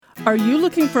Are you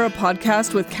looking for a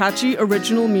podcast with catchy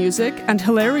original music and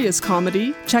hilarious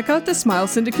comedy? Check out the Smile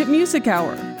Syndicate Music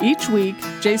Hour. Each week,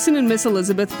 Jason and Miss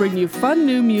Elizabeth bring you fun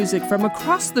new music from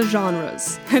across the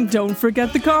genres. And don't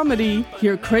forget the comedy.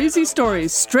 Hear crazy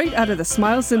stories straight out of the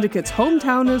Smile Syndicate's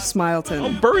hometown of Smileton.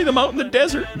 I'll bury them out in the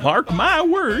desert. Mark my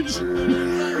words.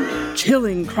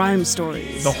 Chilling crime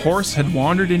stories. The horse had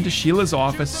wandered into Sheila's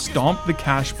office, stomped the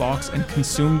cash box, and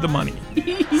consumed the money.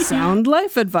 Sound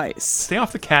life advice. Stay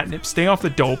off the catnip, stay off the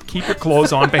dope, keep your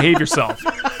clothes on, behave yourself.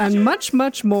 And much,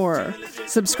 much more.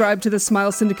 Subscribe to the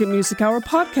Smile Syndicate Music Hour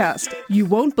podcast. You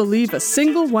won't believe a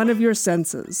single one of your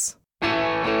senses.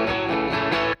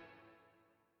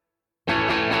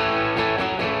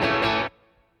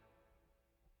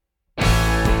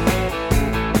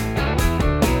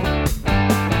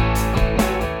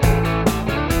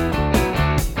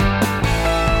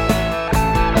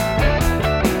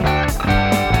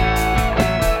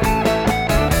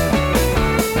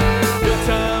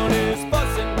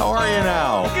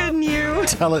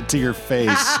 Tell it to your face.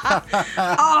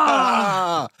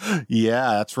 Yeah,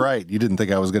 that's right. You didn't think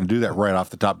I was going to do that right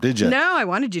off the top, did you? No, I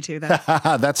wanted you to.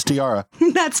 That's Tiara.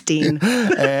 That's Dean.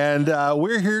 And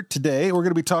we're here today. We're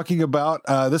going to be talking about,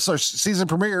 this is our season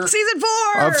premiere. Season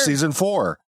 4! Of season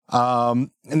 4.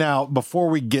 Now, before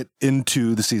we get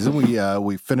into the season,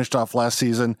 we finished off last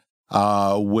season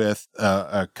with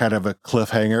a kind of a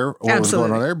cliffhanger. What was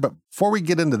going on there? But before we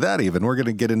get into that, even we're going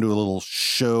to get into a little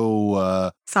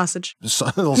show sausage,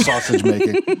 a little sausage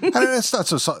making. It's not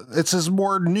so. It's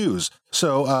more news.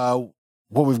 So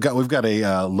what we've got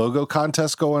a logo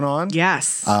contest going on.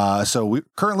 Yes. So we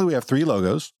currently have 3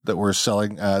 logos that we're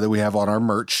selling that we have on our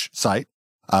merch site.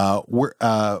 We're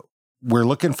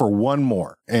looking for one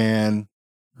more, and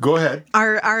go ahead.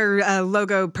 Our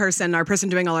logo person, our person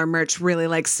doing all our merch, really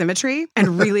likes symmetry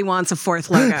and really wants a 4th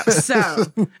logo.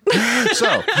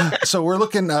 So we're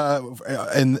looking,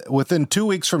 and within 2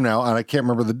 weeks from now, and I can't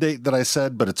remember the date that I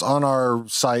said, but it's on our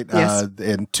site. Yes.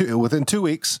 Within 2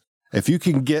 weeks, if you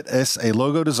can get us a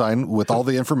logo design with all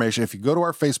the information, if you go to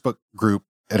our Facebook group,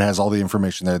 it has all the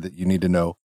information there that you need to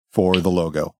know for the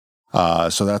logo.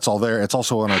 So that's all there. It's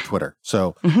also on our Twitter.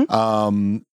 So,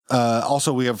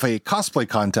 also, we have a cosplay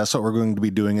contest that we're going to be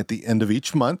doing at the end of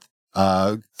each month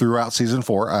throughout season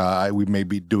 4. We may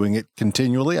be doing it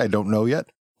continually. I don't know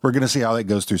yet. We're going to see how that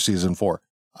goes through season 4.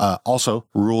 Also,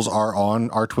 rules are on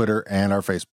our Twitter and our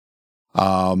Facebook.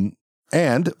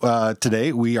 And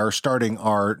today we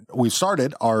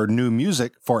started our new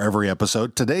music for every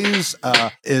episode. Today's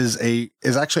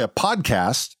is actually a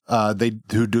podcast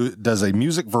does a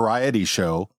music variety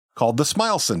show called The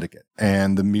Smile Syndicate,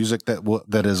 and the music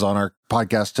that is on our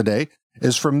podcast today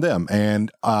is from them.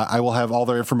 And I will have all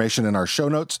their information in our show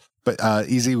notes, but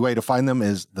easy way to find them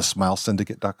is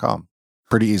thesmilesyndicate.com.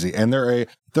 Pretty easy. And they're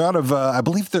out of I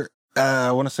believe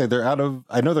I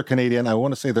know they're Canadian. I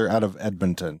want to say they're out of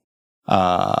Edmonton.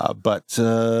 But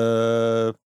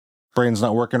brain's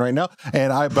not working right now.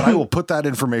 But I will put that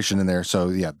information in there. So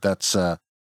yeah, that's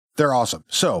they're awesome.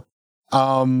 So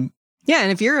yeah,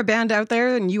 and if you're a band out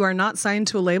there and you are not signed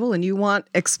to a label and you want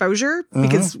exposure,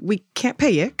 because we can't pay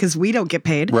you because we don't get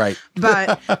paid. Right.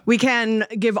 But we can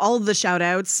give all of the shout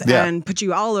outs and put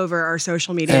you all over our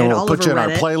social media and we'll all put over you in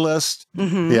Reddit. our playlist.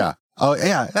 Mm-hmm. Yeah. Oh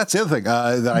yeah, that's the other thing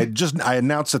that I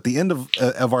announced at the end of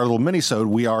our little mini-sode.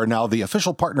 We are now the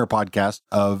official partner podcast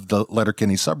of the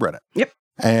Letterkenny subreddit. Yep.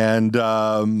 And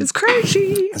it's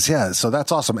crazy. Yeah, so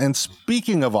that's awesome. And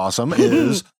speaking of awesome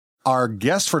is our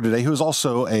guest for today, who is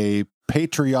also a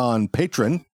Patreon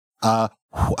patron.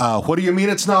 What do you mean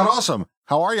it's not awesome?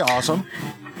 How are you, awesome?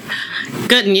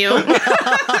 Good, and you?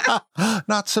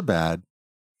 Not so bad.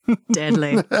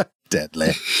 Deadly.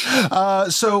 Deadly.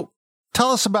 So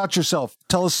tell us about yourself.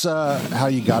 Tell us how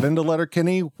you got into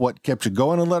Letterkenny, what kept you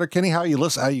going in Letterkenny, how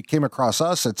you came across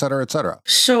us, et cetera, et cetera.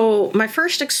 So my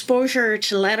first exposure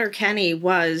to Letterkenny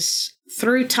was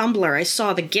through Tumblr. I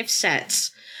saw the gift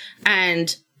sets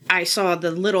and I saw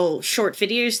the little short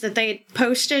videos that they had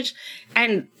posted.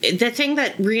 And the thing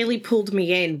that really pulled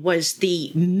me in was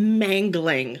the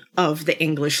mangling of the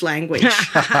English language.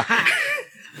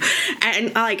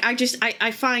 And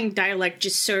I find dialect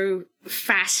just so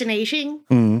fascinating.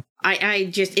 Mm-hmm.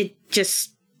 It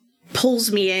just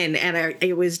pulls me in, and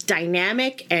it was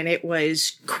dynamic, and it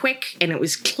was quick, and it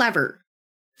was clever.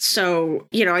 So,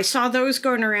 I saw those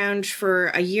going around for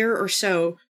a year or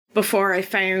so before I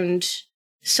found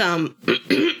some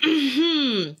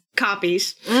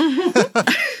copies.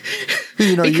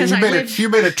 You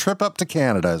made a trip up to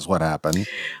Canada is what happened.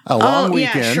 A long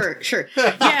weekend. Yeah, sure.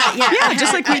 Yeah,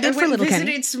 just like we did for Little Kenny.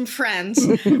 Visited some friends.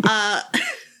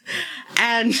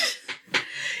 And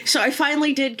So I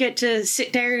finally did get to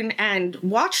sit down and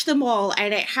watch them all,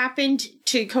 and it happened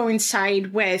to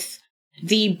coincide with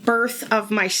the birth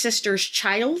of my sister's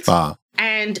child.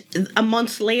 And a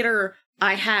month later,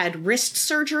 I had wrist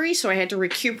surgery, so I had to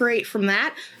recuperate from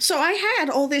that. So I had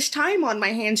all this time on my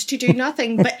hands to do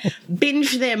nothing but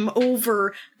binge them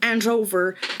over and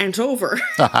over and over.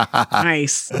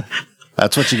 Nice.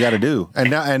 That's what you got to do.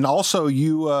 And now, and also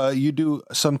you do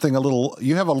something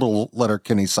you have a little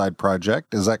Letterkenny side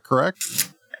project. Is that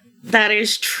correct? That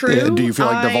is true. Do you feel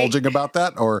like divulging about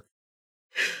that, or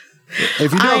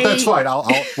if you don't, that's fine.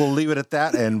 We'll leave it at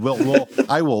that, and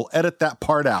I will edit that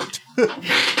part out.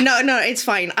 No, it's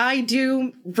fine. I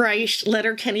do write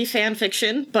Letterkenny fan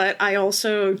fiction, but I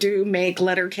also do make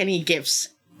Letterkenny GIFs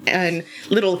and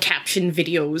little caption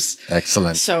videos.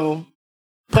 Excellent. So,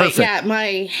 Perfect. But yeah,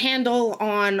 my handle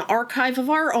on Archive of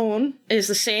Our Own is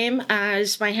the same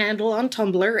as my handle on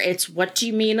Tumblr. It's What Do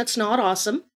You Mean It's Not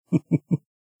Awesome?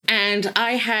 And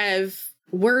I have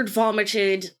word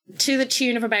vomited to the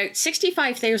tune of about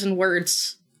 65,000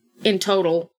 words in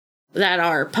total that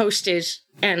are posted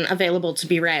and available to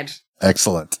be read.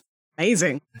 Excellent.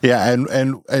 Amazing. Yeah,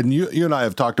 and you and I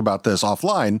have talked about this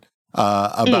offline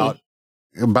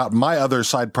about my other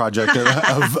side project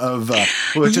of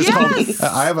which is called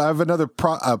I have another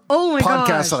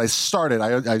podcast that I started.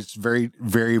 I very,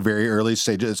 very, very early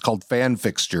stages. It's called Fan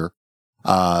Fixture,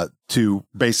 to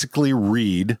basically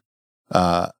read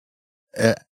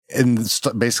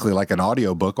basically like an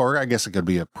audiobook, or I guess it could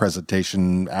be a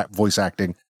presentation, voice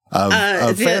acting of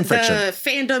fan fiction. The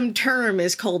fandom term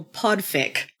is called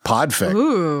podfic. Podfic.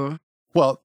 Ooh.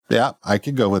 Well, yeah, I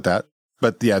could go with that.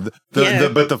 But yeah, the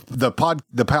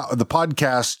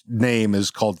podcast name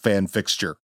is called Fan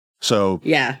Fixture. So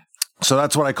yeah. So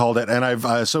that's what I called it. And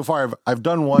I've so far I've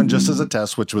done one just as a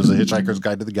test, which was a Hitchhiker's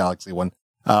Guide to the Galaxy one.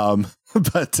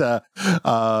 But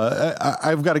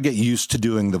I've got to get used to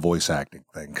doing the voice acting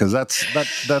thing, because that's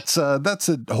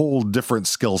a whole different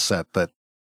skill set. That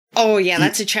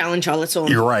that's a challenge all its own.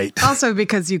 You're right. Also,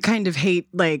 because you kind of hate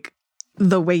like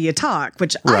the way you talk,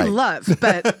 which I love,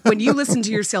 but when you listen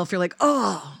to yourself, you're like,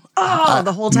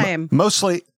 the whole time.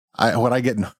 Mostly, when I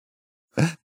get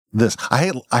this,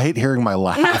 I hate hearing my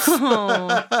laugh.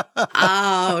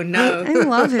 Oh no! I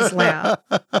love his laugh.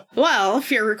 Well,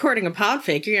 if you're recording a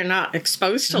podfic, you're not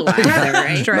exposed to laughter,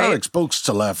 right? Not exposed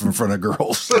to laugh in front of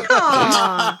girls. You're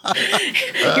not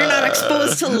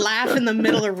exposed to laugh in the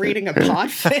middle of reading a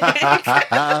podfic.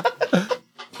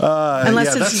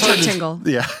 Unless it's Chuck Tingle.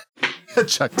 Yeah.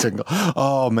 Chuck Tingle.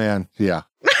 Oh man. Yeah.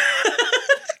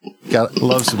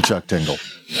 Love some Chuck Tingle.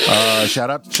 Shout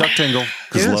out to Chuck Tingle,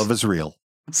 because love is real.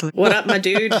 Absolutely. What up, my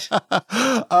dude?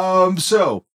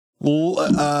 So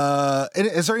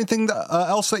is there anything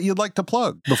else that you'd like to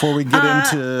plug before we get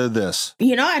into this?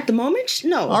 At the moment,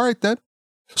 no. All right, then.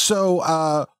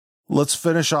 So let's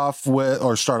start off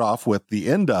with the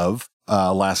end of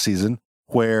last season,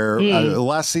 where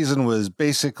last season was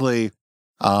basically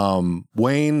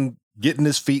Wayne getting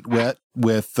his feet wet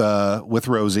with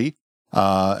Rosie,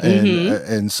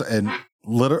 and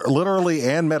literally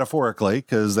and metaphorically,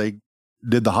 because they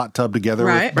did the hot tub together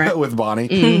with Bonnie.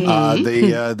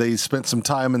 Mm-hmm. They spent some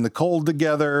time in the cold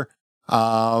together,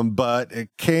 but it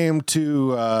came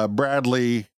to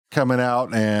Bradley coming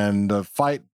out and a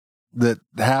fight that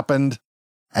happened,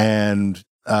 and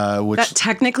which that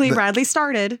technically Bradley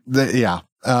started. Because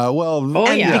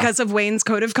of Wayne's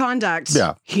code of conduct,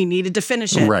 he needed to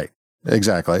finish it. Right,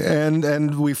 exactly,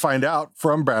 and we find out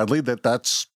from Bradley that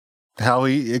that's how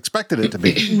he expected it to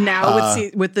be. Now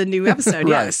with the new episode,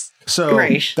 yes. So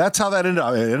that's how that ended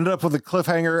up. It ended up with a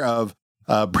cliffhanger of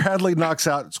Bradley knocks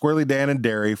out Squirrely Dan and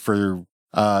Derry for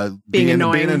being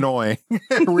annoying.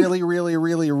 Really, really,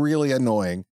 really, really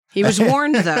annoying. He was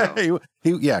warned, though.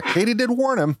 Katie did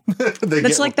warn him.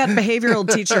 That's like that behavioral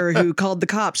teacher who called the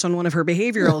cops on one of her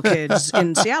behavioral kids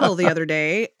in Seattle the other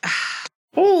day.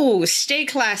 Oh, stay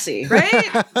classy.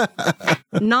 Right?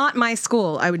 Not my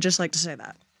school. I would just like to say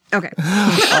that. Okay.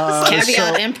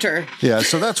 Caveat emptor. Yeah,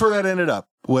 so that's where that ended up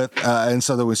with, and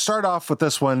so then we start off with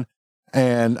this one,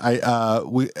 and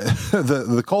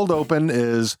the cold open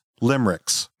is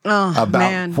limericks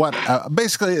about what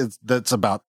basically that's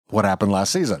about what happened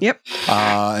last season. Yep.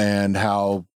 And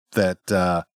how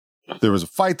that there was a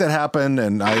fight that happened,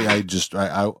 and I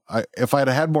if I'd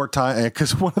had more time,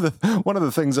 because one of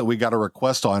the things that we got a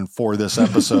request on for this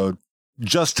episode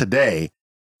just today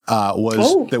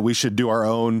was that we should do our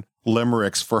own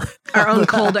limericks for our own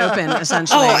cold open,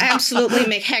 essentially. Oh, absolutely,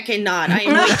 McHeckin not. I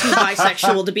am way too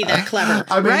bisexual to be that clever.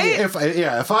 I mean, right?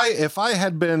 If I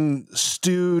had been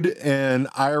stewed in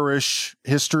Irish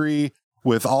history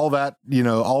with all that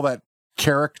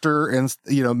character, and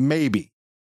maybe,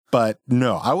 but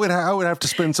no, I would have to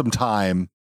spend some time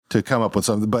to come up with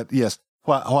something. But yes,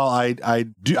 while I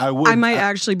might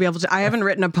actually be able to. I haven't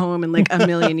written a poem in like a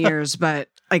million years, but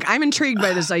like I'm intrigued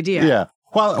by this idea. Yeah.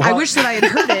 I wish that I had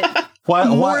heard it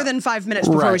more than 5 minutes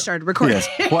before we started recording.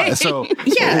 Yes. So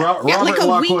like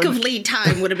a week of lead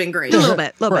time would have been great. A little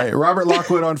bit. Right. Robert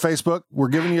Lockwood on Facebook. We're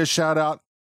giving you a shout out.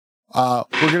 We're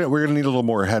gonna need a little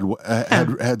more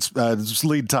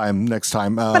lead time next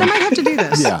time. But I might have to do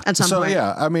this at some point. So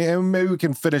yeah, I mean, maybe we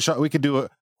can finish up. We could do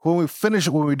it when we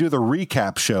do the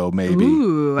recap show. Maybe.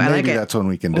 Ooh, I like it. That's when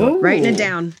we can do it. Writing it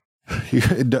down.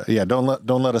 Yeah, don't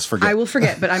let us forget. I will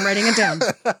forget, but I'm writing it down.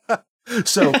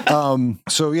 So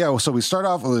we start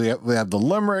off with we have the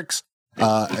limericks,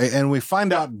 and we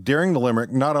find out during the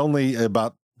limerick not only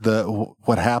about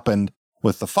what happened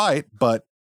with the fight, but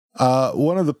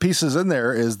one of the pieces in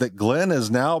there is that Glenn has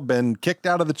now been kicked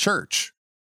out of the church,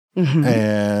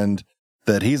 and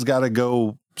that he's got to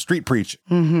go street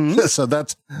preaching. So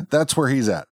that's where he's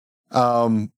at.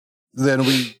 Then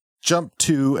we jump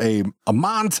to a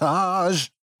montage.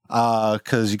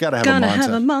 Because you got to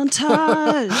have a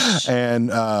montage.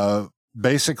 And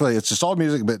basically, it's just all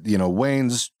music, but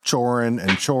Wayne's choring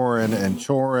and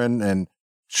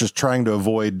just trying to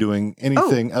avoid doing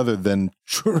anything other than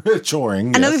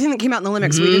choring. Another thing that came out in the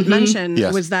limericks we didn't mention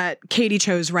was that Katie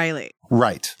chose Riley.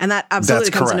 Right. And that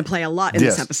absolutely comes into play a lot in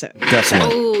this episode.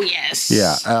 Definitely. Oh, yes.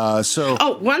 Yeah.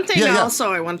 One thing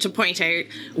also I want to point out,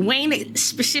 Wayne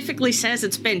specifically says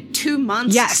it's been 2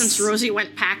 months since Rosie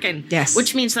went packing. Yes.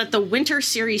 Which means that the winter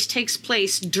series takes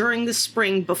place during the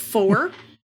spring before.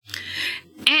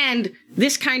 And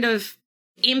this kind of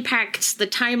impacts the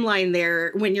timeline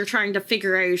there when you're trying to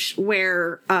figure out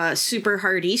where Super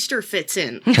Hard Easter fits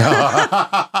in.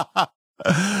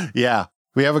 Yeah.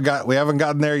 We haven't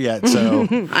gotten there yet, so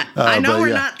I know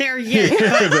we're not there yet,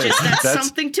 but that's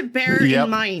something to bear in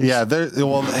mind. Yeah, I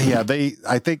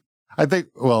think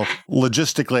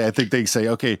logistically, I think they say,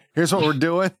 okay, here's what we're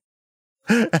doing,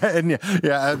 and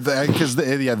because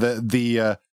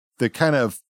the kind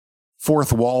of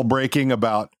fourth wall breaking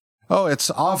about,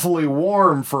 it's awfully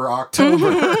warm for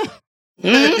October.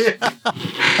 We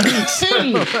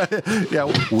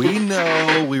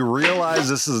realize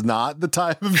this is not the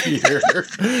time of year.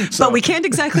 But we can't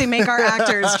exactly make our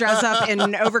actors dress up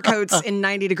in overcoats in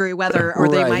 90-degree weather or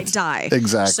they might die.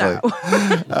 Exactly.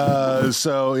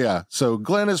 So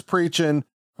Glenn is preaching,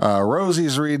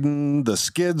 Rosie's reading, the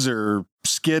skids are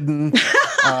skidding.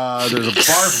 There's a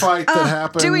bar fight that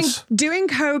happens. Doing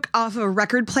coke off a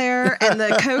record player, and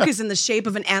the coke is in the shape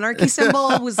of an anarchy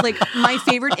symbol, was like my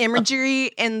favorite imagery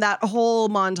in that whole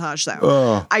montage.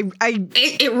 Though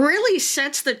it really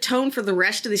sets the tone for the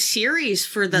rest of the series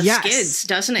for the skids,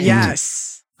 doesn't it?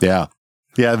 Yes. Yeah.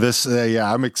 This.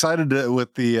 I'm excited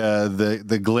with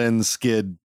the Glenn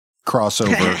skid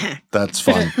crossover. That's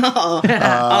fun.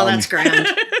 That's grand.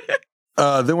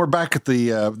 Then we're back at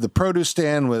the produce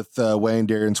stand with Wayne,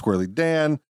 Derry, and Squirrely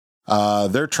Dan.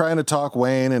 They're trying to talk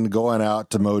Wayne and going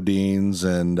out to Modine's,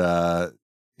 and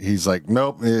he's like,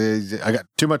 nope, I got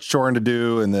too much choring to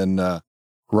do. And then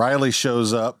Riley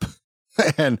shows up,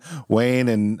 and Wayne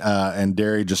and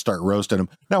Derry just start roasting him.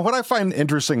 Now, what I find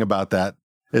interesting about that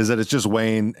is that it's just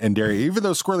Wayne and Derry, even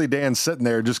though Squirrely Dan's sitting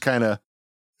there, just kind of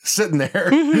sitting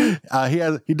there.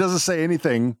 He doesn't say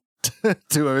anything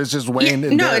to him. It's just Wayne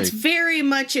and Derry. It's very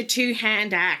much a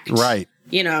two-hand act. Right.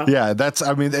 Yeah,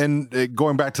 and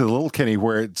going back to the Little Kenny,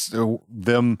 where it's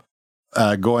them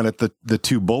going at the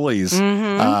two bullies.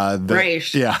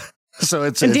 Right. Yeah. So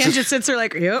and Dan just sits there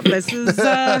like, yep, this is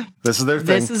their thing.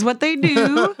 This is what they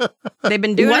do. They've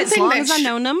been doing it as long as I've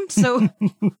known them. So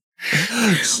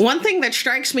one thing that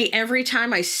strikes me every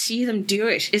time I see them do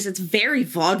it is it's very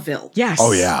vaudeville. Yes.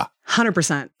 Oh yeah.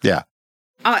 100%. Yeah.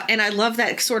 And I love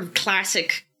that sort of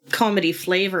classic comedy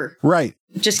flavor.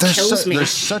 Just kills me. There's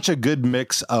such a good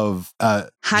mix of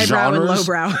highbrow genres. And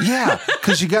lowbrow. Yeah,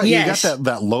 because you got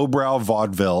that lowbrow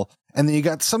vaudeville, and then you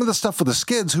got some of the stuff with the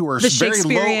skids who are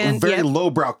very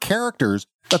lowbrow characters,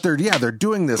 but they're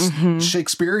doing this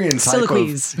Shakespearean type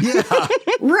Soliloquies. of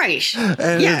right.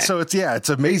 And so it's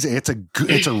amazing.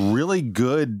 It's a really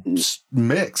good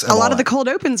mix. A lot of the cold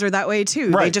opens are that way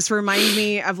too. Right. They just remind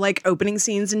me of like opening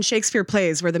scenes in Shakespeare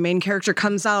plays where the main character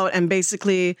comes out and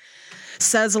basically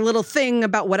says a little thing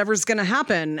about whatever's going to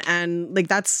happen, and like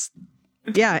that's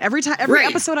every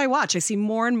episode I watch, I see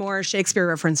more and more Shakespeare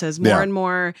references, more and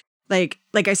more like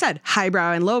I said,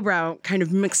 highbrow and lowbrow kind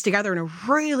of mixed together in a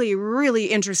really, really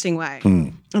interesting way.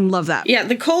 I love that. Yeah,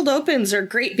 the cold opens are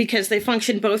great because they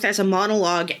function both as a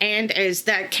monologue and as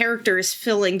that character is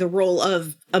filling the role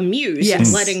of a muse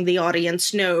and letting the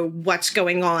audience know what's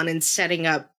going on and setting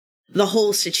up the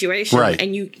whole situation. Right.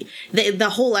 And the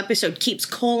whole episode keeps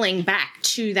calling back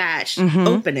to that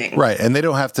opening. Right. And they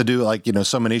don't have to do like,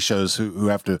 so many shows who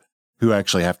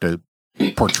actually have to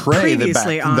portray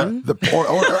Previously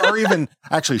or even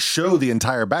actually show the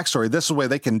entire backstory. This is the way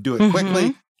they can do it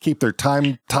quickly, keep their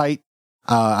time tight.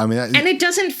 And it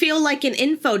doesn't feel like an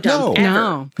info dump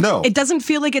ever. No. It doesn't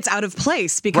feel like it's out of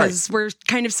place because we're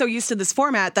kind of so used to this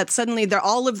format that suddenly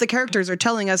all of the characters are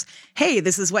telling us, hey,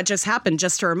 this is what just happened,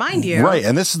 just to remind you. Right.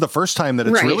 And this is the first time that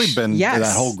it's really been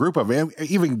that whole group of,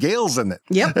 even Gail's in it.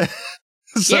 Yep.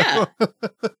 Yeah.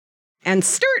 And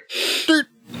Sturt.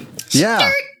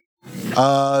 Yeah.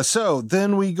 So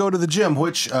then we go to the gym,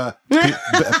 which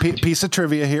piece of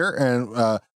trivia here,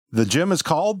 and the gym is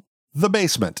called The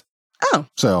Basement. Oh.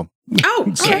 So. Oh,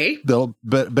 okay. Little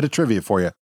bit of trivia for you.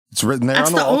 It's written there That's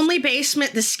on the the walls. only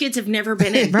basement the Skids have never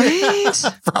been in. Right?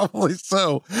 Probably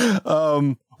so.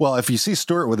 Well, if you see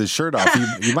Stuart with his shirt off,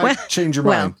 you might change your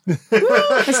mind.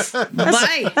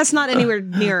 Bye. That's not anywhere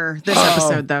near this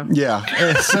episode, though. Yeah.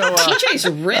 So, TJ's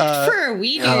ripped for a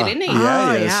wee dude, isn't he?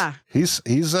 Yeah, he is.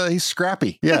 Yeah. He's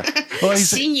scrappy. Yeah. Well, he's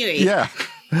Sinewy. Yeah.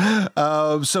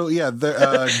 So yeah,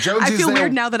 Jonesy's I feel there.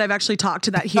 weird now that I've actually talked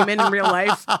to that human in real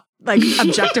life. Like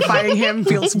objectifying him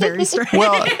feels very strange.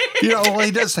 Well,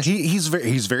 he does. He's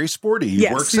very sporty. He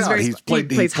Yes, works he's out. very He sporty.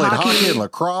 played He plays hockey and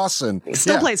lacrosse, and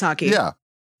Still plays hockey. Yeah,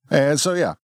 and so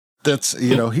yeah, that's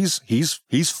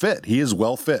he's fit. He is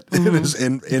well fit. It is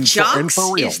in Jocks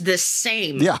for real. is the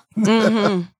same. Yeah.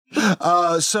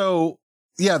 So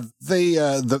yeah,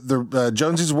 the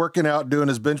Jonesy's working out, doing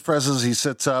his bench presses. He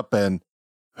sits up, and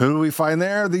who do we find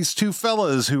there? These two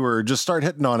fellas who are just start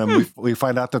hitting on him. We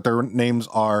find out that their names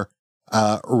are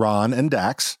Ron and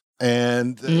Dax.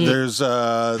 And there's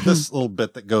this little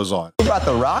bit that goes on. What about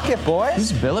the rocket, boys?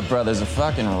 These Billet brothers are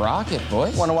fucking rocket,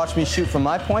 boys. Want to watch me shoot from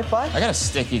my point, bud? I got a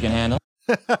stick you can handle.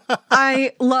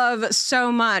 I love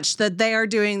so much that they are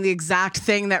doing the exact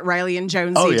thing that Riley and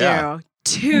Jonesy do.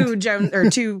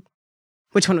 Two.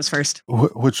 Which one was first?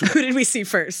 Which? Who did we see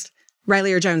first?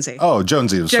 Riley or Jonesy? Oh,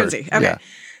 Jonesy was Jonesy. first. Okay.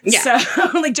 Yeah.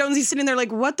 So like Jonesy's sitting there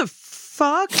like, what the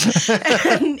fuck?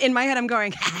 And in my head, I'm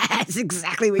going, that's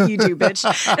exactly what you do, bitch.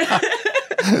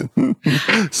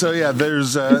 So yeah,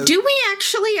 there's. Do we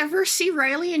actually ever see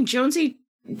Riley and Jonesy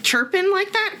chirping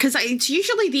like that? Because it's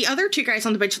usually the other two guys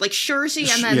on the bench, like Shurzy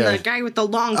and then the guy with the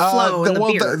long flow and the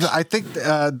beard. I think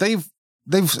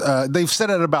they've said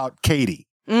it about Katie,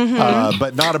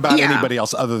 but not about anybody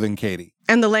else other than Katie.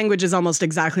 And the language is almost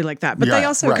exactly like that. But they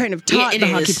also kind of taught the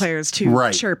hockey players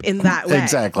to chirp in that way.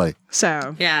 Exactly.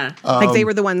 So yeah, like they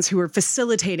were the ones who were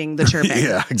facilitating the chirping.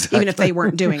 Yeah, exactly. Even if they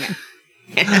weren't doing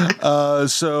it.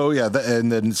 So yeah, and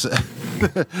then it's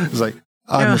like,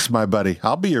 I miss my buddy.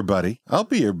 I'll be your buddy. I'll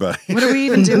be your buddy. What are we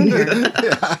even doing here?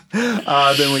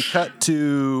 Then we cut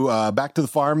to back to the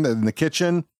farm in the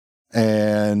kitchen,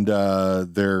 and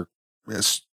they're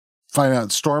finding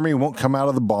out Stormy won't come out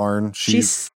of the barn.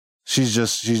 She's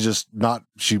just not.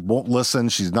 She won't listen.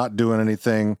 She's not doing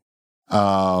anything.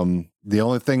 The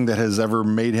only thing that has ever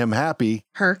made him happy,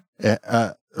 her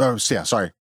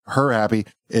happy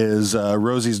is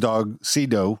Rosie's dog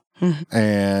Cedo,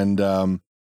 and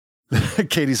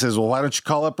Katie says, well, why don't you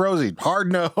call up Rosie?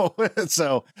 Hard no.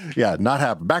 So yeah, not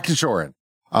happy. Back to Shorin.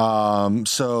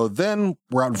 So then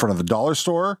we're out in front of the dollar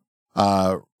store.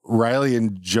 Riley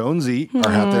and Jonesy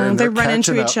are out there and they run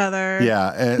into catching each up. other.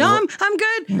 Yeah. And no, I'm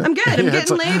good. I'm good. I'm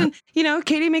getting laid. And,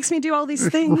 Katie makes me do all these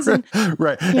things. And,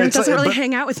 right. It doesn't really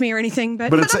hang out with me or anything,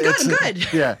 but I'm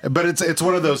good. Yeah. But it's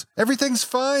one of those everything's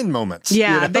fine moments.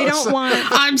 Yeah. They don't want.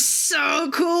 I'm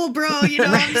so cool, bro.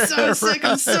 I'm so sick.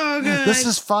 I'm so good. This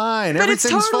is fine. But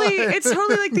Everything's fine. It's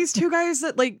totally like these two guys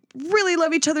that like really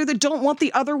love each other that don't want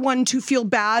the other one to feel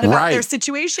bad about their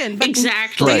situation. But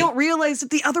exactly. They don't realize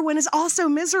that the other one is also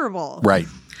miserable. Right.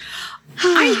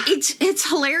 It's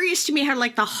hilarious to me how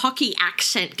like the hockey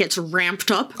accent gets ramped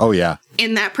up. Oh yeah.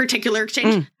 In that particular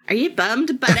exchange. Are you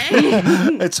bummed, buddy?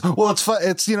 It's fun.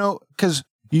 It's because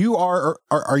you are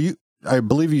you? I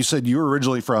believe you said you were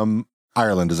originally from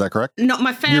Ireland. Is that correct? No,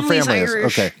 my family's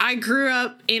Irish. Okay. I grew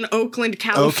up in Oakland,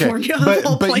 California. Okay. Of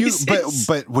all places.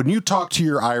 But when you talk to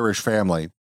your Irish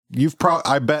family,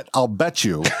 I'll bet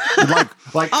you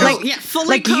fully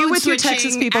like you with your switching,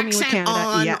 Texas people with accent Canada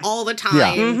on all the time.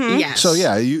 Yeah. Yes. So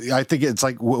yeah, I think it's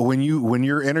like when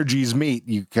your energies meet,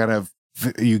 you kind of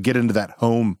you get into that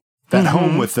home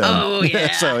home with them. Oh,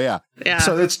 yeah. So yeah. Yeah.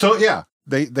 So it's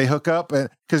they hook up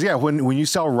because when you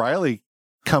saw Riley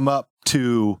come up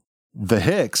to the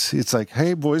Hicks, it's like,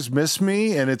 hey boys, miss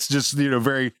me, and it's just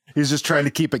he's just trying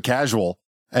to keep it casual,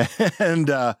 and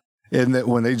that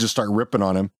when they just start ripping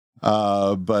on him,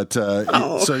 so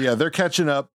yeah, they're catching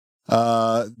up.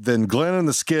 Then Glenn and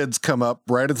the Skids come up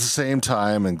right at the same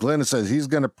time, and Glenn says he's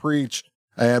going to preach,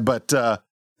 but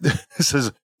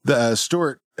says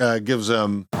Stuart gives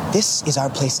him. This is our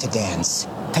place to dance,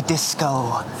 to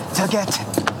disco, to get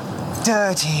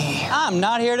dirty. I'm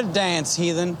not here to dance,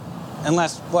 heathen.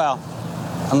 Unless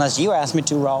you ask me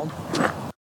to, Roald.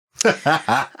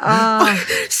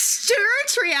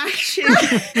 Stuart's reaction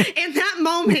in that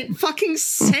moment fucking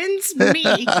sends me.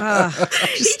 He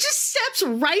just steps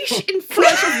right in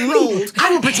front of Roald.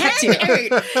 I will protect you.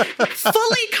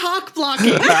 Fully cock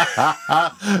blocking.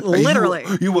 Literally.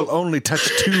 You will only touch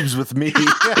tubes with me.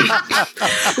 I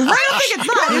don't think it's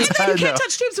not. You can't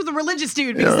touch tubes with a religious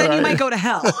dude because then you might go to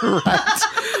hell. But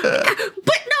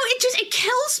no, it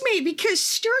kills me because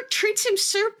Stuart treats him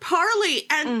so poorly,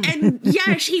 and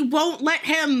yes, he won't let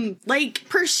him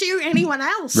pursue anyone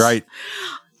else. Right.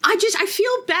 I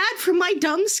feel bad for my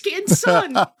dumb Skid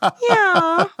son.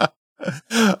 Yeah.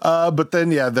 But then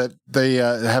that they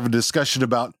have a discussion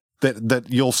about that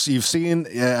you've seen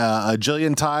a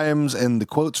jillion times, and the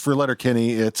quotes for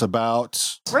Letterkenny, it's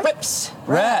about Reps.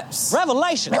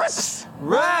 Revelation. Reps.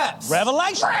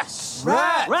 Revelation.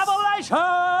 Revelation.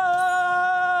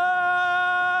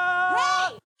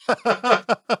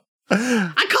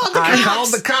 I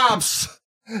called the cops.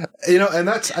 And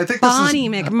I think Bonnie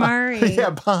this is McMurray.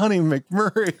 Yeah, Bonnie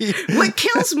McMurray. What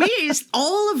kills me is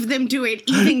all of them do it,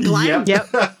 even Glenn. Yep.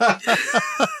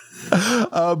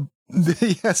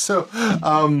 So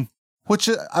which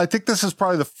I think this is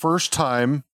probably the first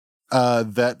time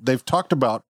that they've talked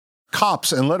about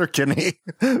cops and Letterkenny.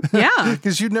 Yeah.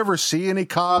 Because you never see any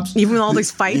cops. Even with all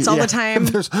these fights all the time.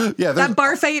 There's that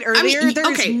bar fight earlier,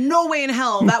 there's no way in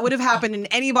hell that would have happened in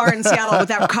any bar in Seattle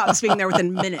without cops being there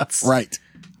within minutes. Right.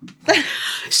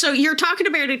 So you're talking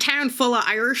about a town full of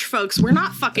Irish folks. We're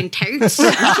not fucking touts.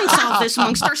 We can solve this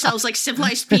amongst ourselves like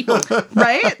civilized people.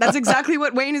 Right? That's exactly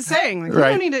what Wayne is saying. We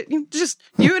don't need to, just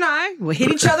you and I, we'll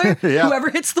hit each other. Yeah. Whoever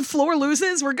hits the floor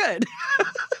loses. We're good.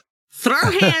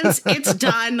 Throw hands. It's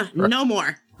done. No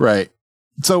more. Right.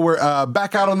 So we're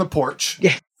back out on the porch.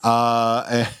 Yeah.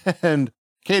 And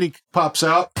Katie pops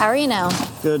out. How are you now?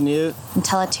 Good news. And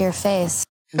tell it to your face.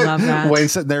 Love that.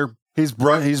 Wayne's sitting there. He's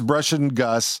brushing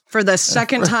Gus For the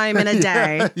second time in a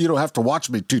day. You don't have to watch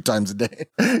me 2 times a day.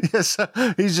 Yes,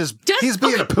 he's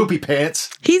being a poopy pants.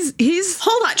 He's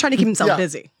Hold on. trying to keep himself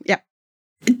busy. Yeah.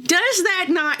 Does that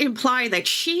not imply that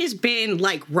she has been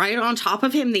right on top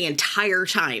of him the entire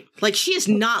time? She is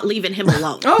not leaving him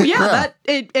alone. Oh yeah,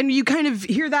 and you kind of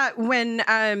hear that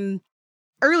when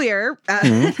earlier.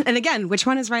 And again, which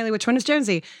one is Riley? Which one is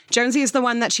Jonesy? Jonesy is the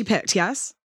one that she picked.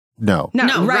 Yes. No,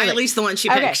 Riley's the one she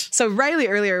picked. Okay, so Riley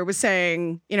earlier was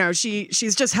saying,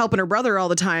 she's just helping her brother all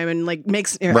the time and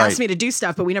asks me to do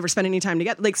stuff, but we never spend any time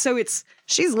together.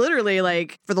 She's literally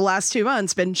for the last 2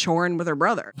 months been choring with her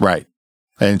brother. Right.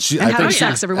 And having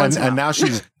sex every once in a while.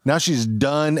 And now she's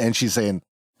done, and she's saying,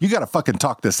 "You got to fucking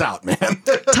talk this out, man."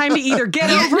 Time to either get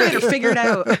over it or figure it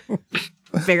out.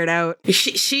 Figure it out.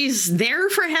 She's there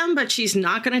for him, but she's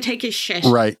not going to take his shit.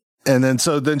 Right. And then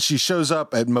she shows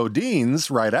up at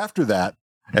Modine's right after that,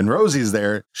 and Rosie's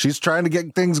there. She's trying to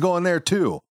get things going there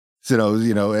too. So,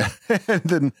 and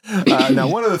then now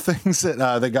one of the things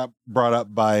that got brought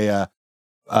up by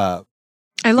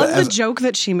I love the joke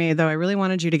that she made, though. I really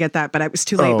wanted you to get that, but it was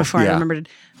too late before I remembered.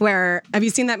 Where have you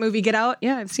seen that movie Get Out?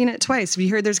 Yeah, I've seen it twice. Have you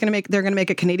heard they're gonna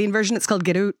make a Canadian version? It's called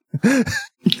Get Out.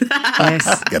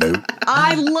 Yes. Get Out.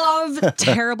 I love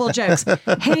terrible jokes.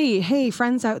 Hey,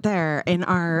 friends out there in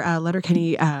our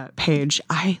Letterkenny page,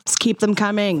 I keep them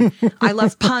coming. I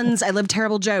love puns. I love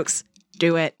terrible jokes.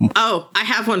 Do it. Oh, I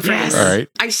have one for you. All right.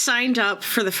 I signed up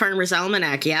for the Farmer's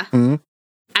Almanac. Yeah. Mm-hmm.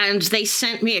 And they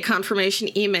sent me a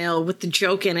confirmation email with the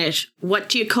joke in it. What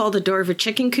do you call the door of a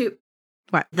chicken coop?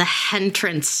 What? The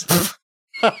hentrance.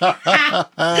 I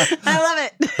love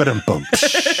it. Ba-dum-bum.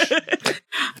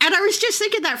 And I was just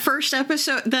thinking that first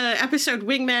episode, the episode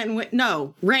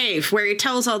Rave, where Wayne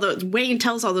tells all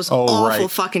those awful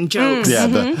fucking jokes.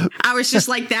 Yeah, I was just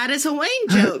like, that is a Wayne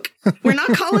joke. We're not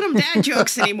calling them dad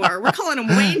jokes anymore. We're calling them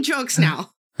Wayne jokes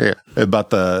now. Yeah,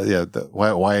 about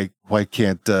why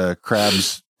can't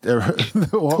crabs?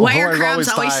 Why are crabs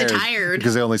always so tired?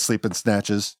 Because they only sleep in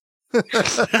snatches.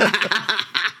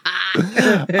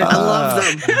 I love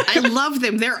them. I love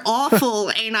them. They're awful,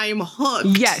 and I'm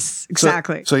hooked. Yes,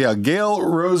 exactly. So yeah, Gail,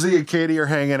 Rosie, and Katie are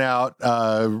hanging out.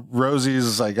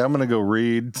 Rosie's like, I'm going to go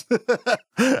read.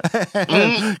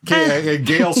 And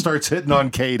Gail starts hitting on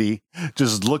Katie,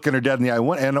 just looking her dead in the eye.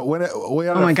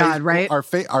 Oh my God, right? Our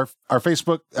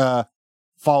Facebook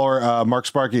follower, Mark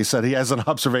Sparky, said he has an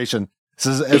observation. It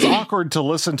says, as awkward to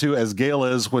listen to as Gail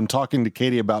is when talking to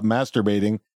Katie about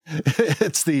masturbating,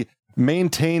 it's the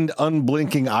maintained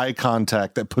unblinking eye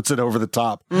contact that puts it over the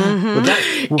top.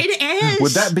 Mm-hmm. It is.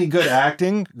 Would that be good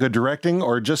acting, good directing,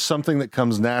 or just something that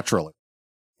comes naturally?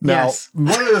 Now,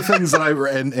 one of the things that I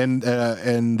read in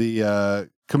the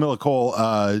Camilla Cole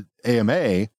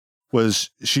AMA was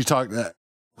she talked.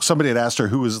 Somebody had asked her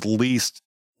who was least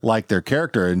like their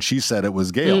character, and she said it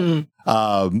was Gail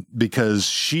because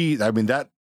she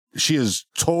is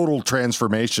total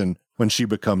transformation when she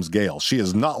becomes Gail. She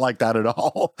is not like that at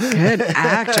all. Good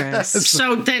actress.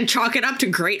 So then chalk it up to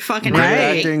great fucking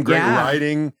great acting, great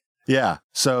writing. Yeah.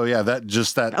 So yeah,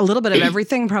 that a little bit of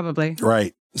everything, probably.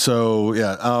 Right. So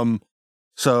yeah.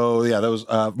 That was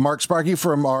Mark Sparky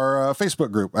from our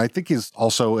Facebook group. I think he's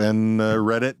also in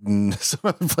Reddit and some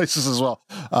other places as well.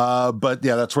 But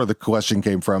yeah, that's where the question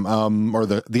came from, or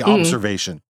the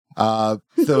observation. So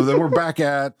then we're back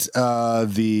at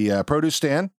the produce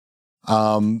stand.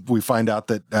 We find out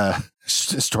that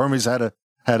Stormy's had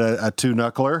a two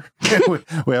knuckler.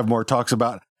 we have more talks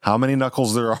about how many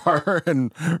knuckles there are,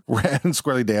 and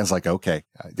Squirrely Dan's like, okay,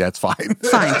 that's fine.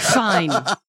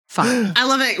 Fine. I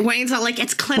love it. Wayne's all like,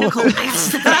 it's clinical. Don't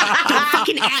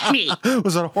fucking at me.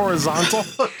 Was it horizontal?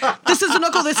 This is a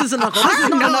knuckle. This is a knuckle. This is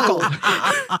not a knuckle.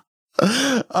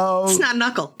 It's not a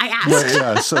knuckle. I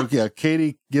asked. So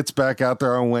Katie gets back out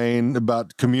there on Wayne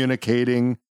about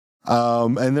communicating.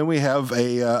 And then we have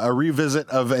a revisit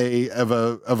of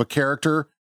a character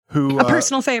who a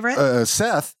personal favorite,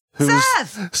 Seth.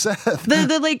 Seth,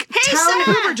 the like town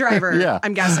Uber driver. Yeah,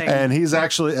 I'm guessing. And he's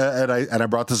actually, and I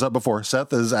brought this up before.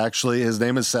 Seth is actually, his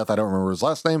name is Seth. I don't remember his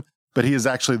last name, but he is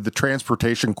actually the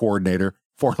transportation coordinator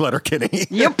for Letterkenny.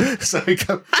 Yep. So he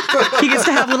gets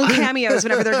to have little cameos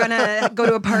whenever they're gonna go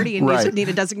to a party and need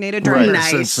a designated driver.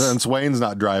 Right. Nice. Since Wayne's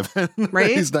not driving,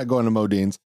 right? He's not going to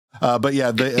Modine's. But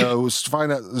yeah, they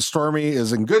find out Stormy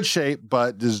is in good shape,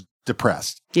 but is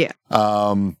depressed. Yeah.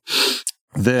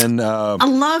 Then I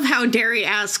love how Derry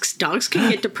asks, dogs can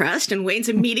get depressed, and Wayne's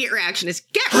immediate reaction is,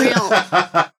 get real.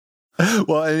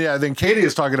 Well, and yeah, then Katie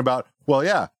is talking about, well,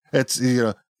 yeah, it's,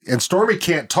 and Stormy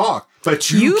can't talk,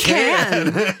 but you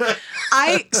can.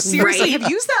 I seriously have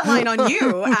used that line on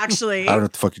you, actually. I don't know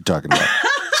what the fuck you're talking about.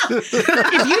 If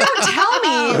you don't tell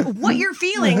me what you're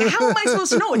feeling, how am I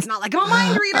supposed to know? It's not like I'm a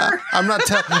mind reader. I'm not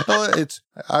telling.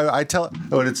 I tell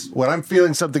when it's when I'm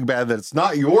feeling something bad that it's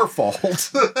not your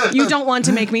fault. You don't want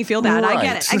to make me feel bad.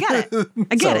 Right. I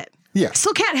get it. Yeah.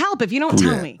 Still can't help if you don't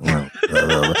tell me.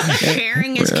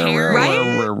 Sharing is caring.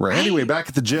 Right? Anyway, back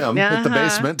at the gym, at the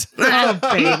basement. Oh,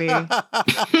 baby.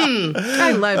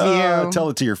 I love you. Tell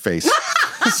it to your face.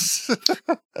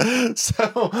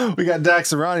 So we got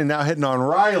Dax and Ronnie now hitting on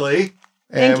Riley.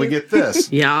 And we get this.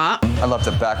 Yeah. I'd love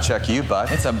to back check you, bud.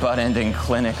 It's a butt-ending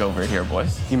clinic over here,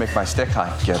 boys. You make my stick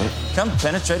high. Get it? Come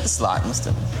penetrate the slot,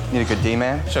 mister. Need a good D,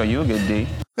 man? Show you a good D.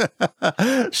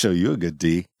 Show you a good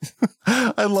D.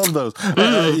 I love those.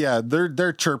 Yeah,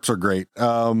 their chirps are great.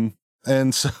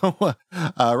 And so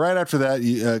right after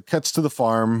that, cuts to the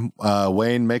farm.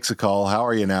 Wayne makes a call. How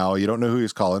are you now? You don't know who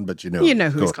he's calling, but you know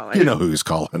who he's calling. You know who he's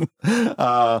calling.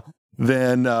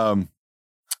 Then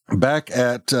back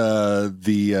at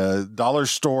the dollar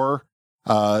store,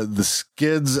 the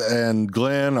Skids and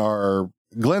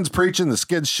Glenn's preaching. The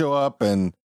Skids show up,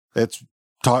 and it's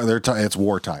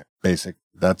wartime. Basic.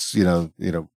 That's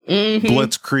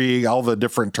blitzkrieg, all the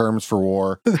different terms for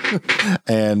war,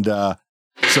 and.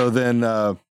 So then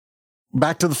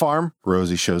back to the farm,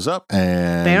 Rosie shows up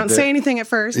and they don't say anything at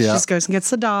first. She just goes and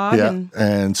gets the dog. Yeah.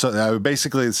 And so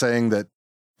basically saying that,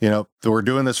 that we're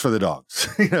doing this for the dogs.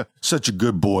 Such a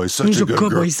good boy, such a good girl.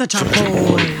 Boy, such a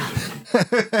boy.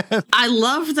 I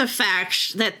love the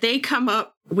fact that they come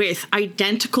up with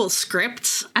identical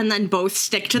scripts and then both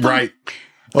stick to them. Right.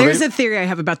 Well, There's a theory I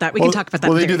have about that. We can talk about that.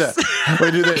 Well, they do that. They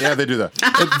do that. Yeah, they do that.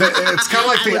 It's kind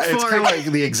of like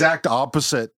the exact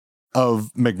opposite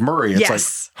of McMurray. It's like,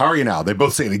 how are you now? They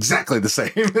both say it exactly the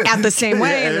same. At the same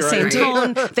way, in the same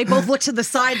tone. They both look to the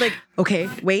side like, okay,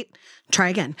 wait, try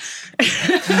again.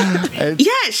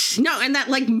 Yes. No, and that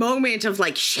like moment of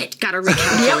like, shit, gotta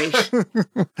recalculate.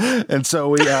 And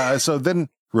so so then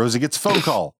Rosie gets a phone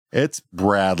call. It's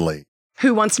Bradley.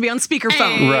 Who wants to be on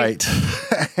speakerphone? Hey. Right.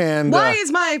 And why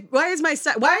am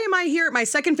I here at my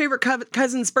second favorite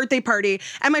cousin's birthday party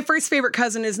and my first favorite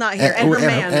cousin is not here and her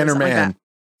man? And her man.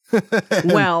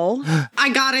 Well, I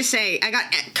gotta say,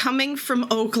 coming from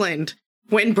Oakland,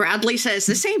 when Bradley says,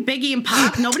 this ain't Biggie and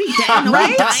Pop, nobody dead,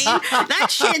 nobody dying, that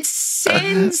shit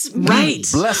sends me. Right.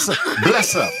 Bless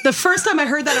her. The first time I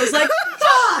heard that, I was like,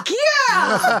 fuck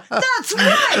yeah, that's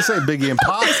right. I say Biggie and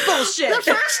Pop. This bullshit.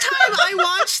 The first time I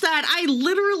watched that, I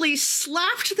literally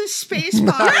slapped the space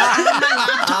bar on my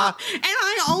laptop and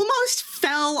I almost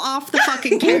fell off the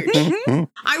fucking couch.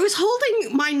 I was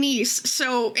holding my niece,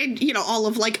 all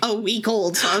of like a week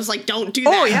old, so I was like, don't do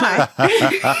that.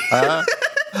 Oh,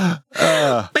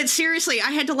 yeah. But seriously,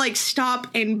 I had to like stop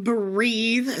and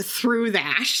breathe through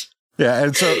that. Yeah,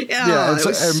 and so it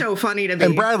was so funny to me.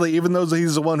 And Bradley, even though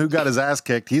he's the one who got his ass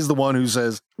kicked, he's the one who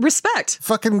says, respect.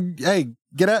 Fucking, hey,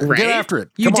 get after it.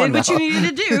 You did what you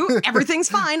needed to do. Everything's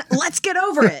fine. Let's get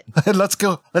over it. Let's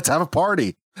go. Let's have a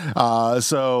party. Right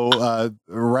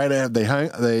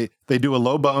after they do a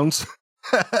low bones.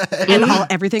 And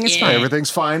everything is fine. Everything's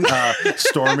fine.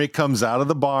 Stormy comes out of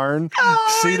the barn.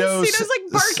 Cito's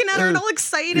like barking at her and all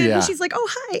excited. Yeah. And she's like, oh,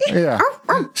 hi. Yeah.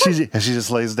 She just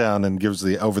lays down and gives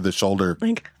the over the shoulder.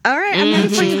 Like, all right, I'm ready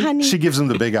for you, honey. She gives him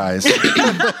the big eyes.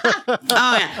 Oh,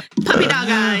 yeah. Puppy dog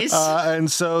eyes.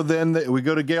 And so then we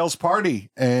go to Gail's party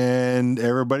and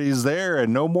everybody's there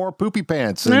and no more poopy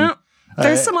pants. And,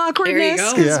 there's some awkwardness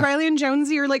Yeah. Riley and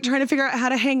Jonesy are like trying to figure out how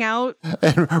to hang out.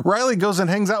 And Riley goes and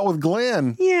hangs out with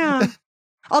Glenn. Yeah.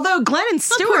 Although Glenn and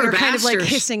Stuart are kind of like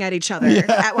hissing at each other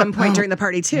at one point during the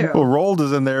party too. Well, Roald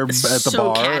is in there at the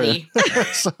bar. Catty.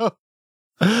 So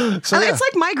It's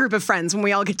like my group of friends when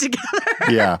we all get together.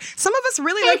 Yeah. Some of us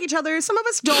really like each other, some of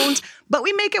us don't, but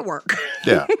we make it work.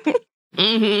 Yeah.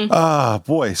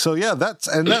 Boy. So yeah,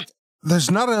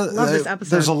 there's not this episode.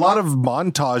 there's a lot of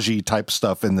montagey type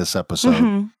stuff in this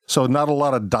episode. So not a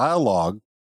lot of dialogue.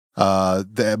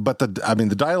 But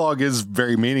the dialogue is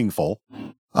very meaningful.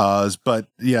 But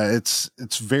yeah, it's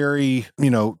very,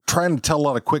 trying to tell a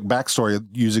lot of quick backstory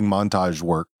using montage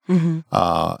work. And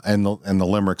the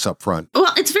limericks up front.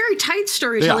 Well, it's very tight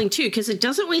storytelling too, because it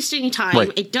doesn't waste any time.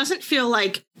 Right. It doesn't feel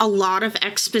like a lot of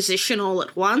exposition all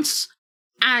at once.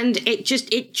 And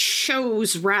it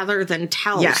shows rather than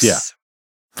tells. Yes. Yeah.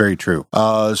 Very true.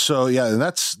 So yeah, and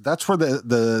that's where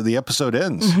the episode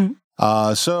ends.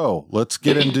 So let's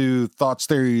get into thoughts,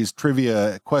 theories,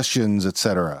 trivia, questions,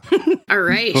 etc. All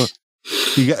right.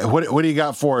 What do you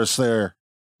got for us there?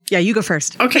 Yeah, you go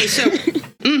first. Okay, so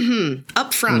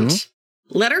up front,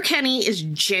 Letterkenny is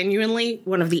genuinely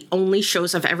one of the only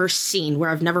shows I've ever seen where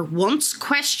I've never once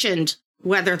questioned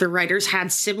whether the writers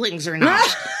had siblings or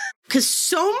not. Because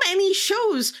so many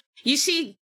shows, you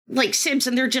see like Sibs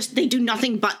and they do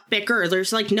nothing but bicker.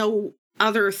 There's like no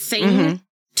other thing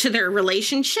to their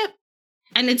relationship.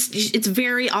 And it's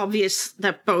very obvious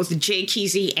that both Jay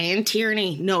Kesey and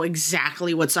Tierney know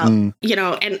exactly what's up, and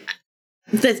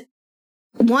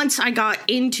once I got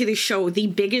into the show, the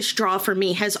biggest draw for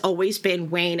me has always been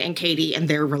Wayne and Katie and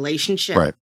their relationship.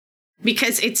 Right.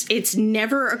 Because it's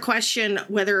never a question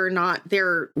whether or not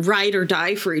they're ride or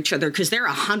die for each other, because they're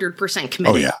 100%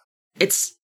 committed. Oh, yeah.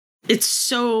 It's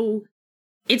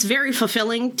very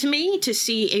fulfilling to me to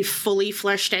see a fully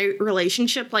fleshed out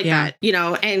relationship like that,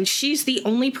 and she's the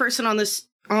only person on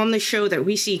the show that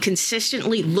we see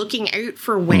consistently looking out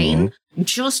for Wayne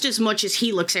just as much as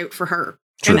he looks out for her.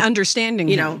 True. And understanding,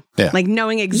 like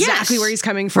knowing exactly where he's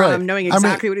coming from, knowing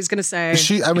exactly what he's going to say.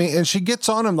 And she gets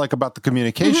on him like about the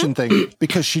communication thing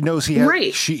because she knows he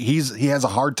has a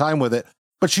hard time with it,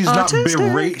 but she's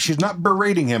not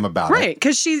berating him about it. Right,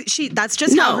 because she that's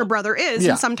just how her brother is,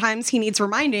 and sometimes he needs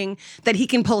reminding that he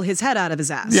can pull his head out of his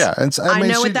ass. Yeah, and I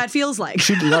know what that feels like.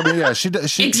 She does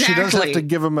have to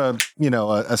give him a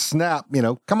snap.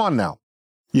 Come on now.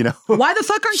 Why the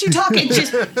fuck aren't you talking?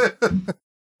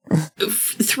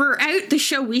 Throughout the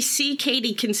show, we see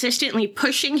Katie consistently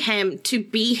pushing him to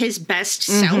be his best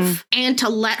self and to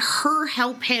let her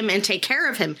help him and take care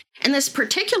of him. In this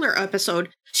particular episode,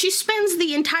 she spends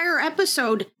the entire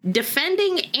episode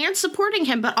defending and supporting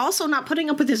him, but also not putting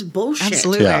up with his bullshit.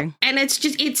 Absolutely. Yeah. And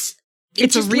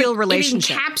it's a real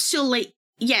relationship. It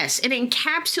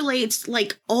encapsulates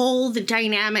like all the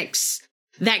dynamics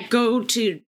that go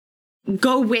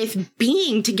with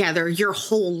being together your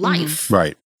whole life.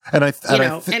 Right. And I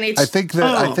think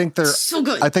they're so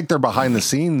good. I think their behind the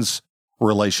scenes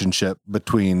relationship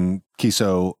between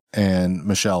Kiso and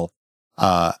Michelle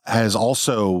has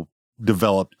also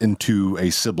developed into a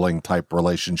sibling type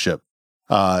relationship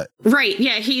Right.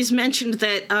 Yeah. He's mentioned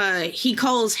that he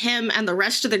calls him and the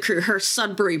rest of the crew her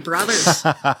Sudbury brothers.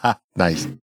 Nice.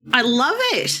 I love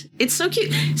it. It's so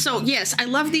cute. So yes, I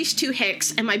love these two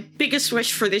Hicks, and my biggest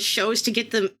wish for this show is to get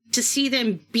them to see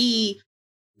them be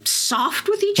soft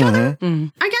with each other.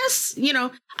 I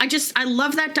guess, I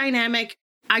love that dynamic.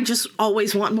 I just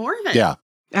always want more of it. Yeah.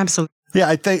 Absolutely. Yeah,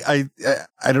 I think I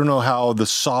don't know how the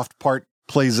soft part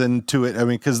plays into it. I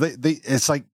mean, because they it's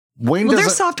like Wayne. Well, they're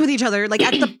soft with each other, like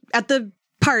at the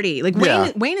party. Like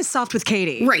Wayne is soft with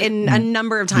Katie, right, in a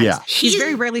number of times. Yeah. He's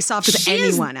very rarely soft with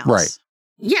anyone else. Right.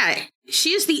 Yeah,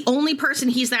 she is the only person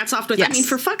he's that soft with. Yes. I mean,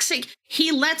 for fuck's sake,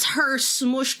 he lets her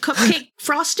smush cupcake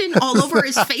frosting all over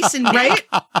his face and neck.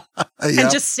 And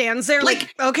just stands there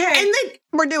like, okay, and then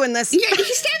we're doing this. Yeah, he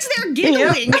stands there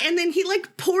giggling, and then he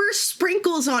like pours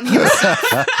sprinkles on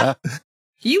himself.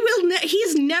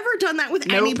 He's never done that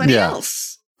with anybody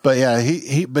else. But yeah,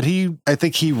 I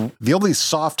think the only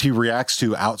soft he reacts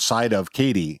to outside of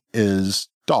Katie is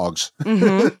dogs,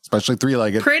 especially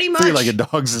three-legged. Pretty much. Three-legged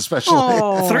dogs, especially.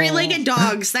 Oh. Three-legged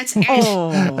dogs. That's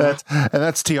it.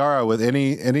 That's Tiara with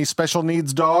any special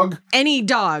needs dog. Any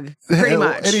dog, pretty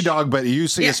much. Any dog, but you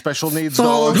see a special needs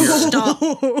dog.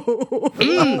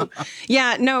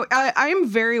 Yeah, no, I am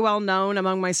very well known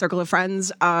among my circle of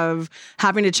friends of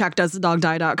having to check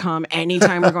doesthedogdie.com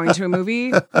anytime we're going to a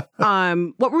movie.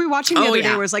 What were we watching the other day?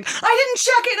 Where it was like, I didn't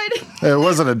check it. It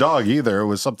wasn't a dog either. It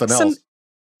was something else.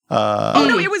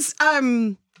 No, it was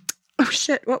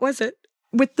what was it?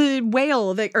 With the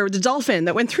whale or the dolphin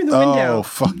that went through the window. Oh,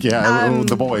 fuck yeah.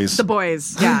 The Boys. The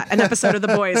Boys. Yeah. An episode of The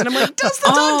Boys. And I'm like,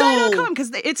 doesthedogdie.com,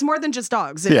 because it's more than just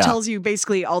dogs. It tells you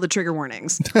basically all the trigger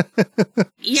warnings.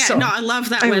 I love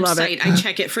that website. I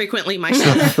check it frequently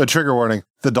myself. The trigger warning,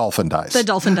 the dolphin dies. The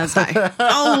dolphin does die.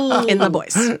 In The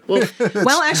Boys.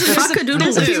 Well, actually,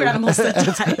 there's a few animals that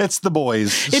die. It's The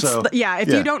Boys. If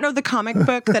you don't know the comic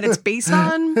book that it's based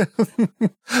on,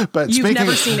 you've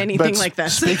never seen anything like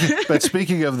this.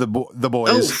 Speaking of the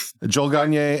Boys, Joel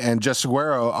Gagne and Jess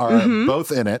Seguero are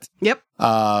both in it. Yep.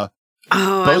 I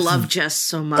love Jess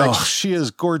so much. Oh, she is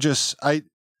gorgeous.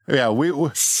 We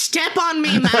step on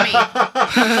me, mommy.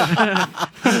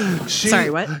 Sorry,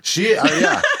 what?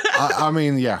 I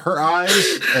mean, her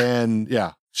eyes and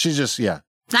she's just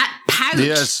that pout.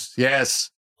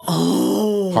 Yes.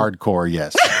 Oh, hardcore.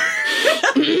 Yes.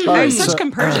 I have such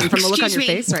compersion from the look on your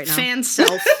face right now. Fan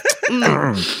self.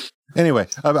 Anyway,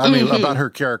 I mean about her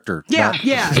character.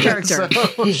 Character.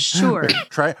 Sure.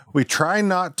 We try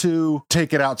not to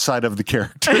take it outside of the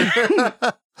character.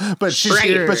 But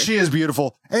she is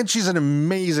beautiful, and she's an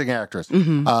amazing actress.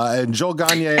 And Joel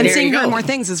Gagne, and seeing her in more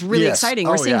things is really exciting.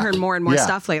 We're seeing her in more and more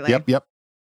stuff lately. Yep.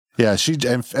 Yeah,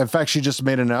 in fact, she just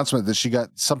made an announcement that she got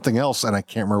something else, and I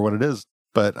can't remember what it is.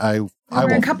 But there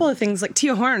were a couple of things, like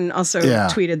Tia Horn also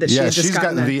tweeted that she had just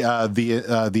gotten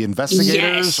the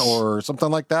Investigators or something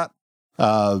like that.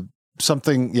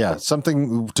 Something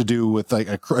to do with like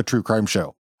a true crime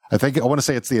show. I want to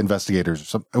say it's the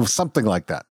Investigators or something like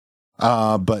that.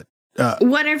 But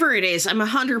whatever it is, I'm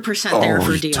 100% there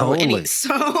for Dio. Totally.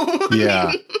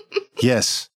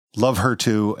 Yes, love her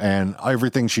too, and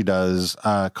everything she does.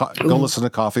 Go listen to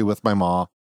Coffee with My Ma,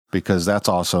 because that's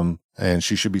awesome, and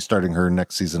she should be starting her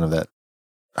next season of that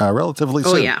relatively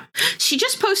soon. Oh yeah, she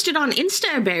just posted on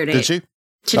Insta about it. Did she?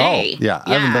 Today. Oh, yeah.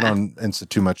 I haven't been on Insta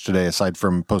too much today, aside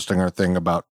from posting our thing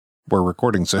about we're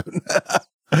recording soon.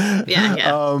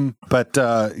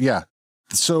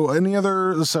 So any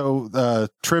other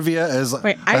trivia is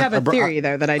wait, I have a theory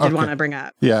though that I did want to bring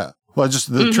up. Yeah. Well,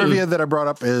 just the trivia that I brought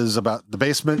up is about the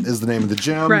basement is the name of the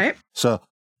gym. Right. So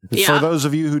for those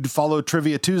of you who follow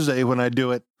Trivia Tuesday when I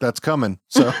do it, that's coming.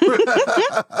 So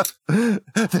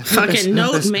fucking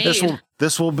note made.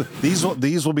 These will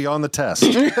be on the test.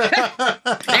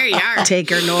 There you are. Take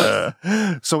your note.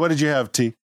 So what did you have,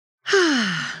 T?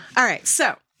 All right.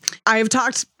 So I've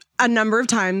talked a number of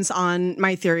times on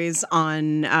my theories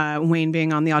on Wayne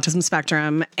being on the autism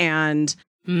spectrum. And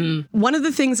one of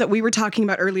the things that we were talking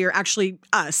about earlier, actually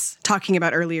us talking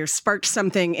about earlier, sparked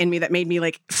something in me that made me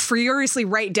like furiously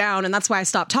write down. And that's why I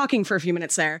stopped talking for a few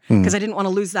minutes there, because I didn't want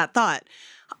to lose that thought.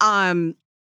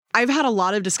 I've had a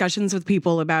lot of discussions with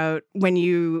people about when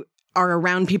you are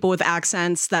around people with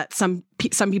accents that some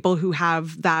people who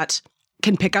have that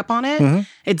can pick up on it.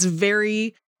 It's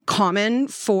very common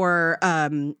for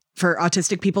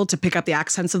autistic people to pick up the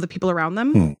accents of the people around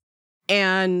them.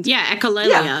 And echolalia.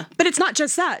 Yeah, but it's not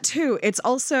just that too. It's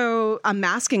also a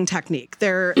masking technique.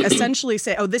 They're essentially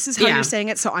saying, oh, this is how you're saying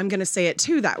it, so I'm going to say it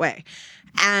too that way.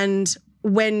 And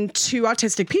when two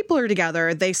autistic people are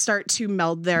together, they start to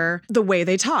meld the way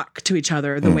they talk to each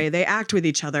other, the way they act with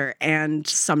each other. And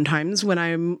sometimes when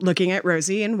I'm looking at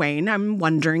Rosie and Wayne, I'm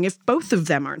wondering if both of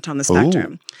them aren't on the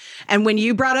spectrum. Ooh. And when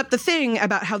you brought up the thing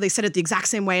about how they said it the exact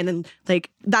same way, and then like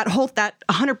that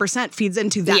 100% feeds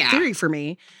into that theory for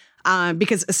me,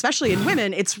 because especially in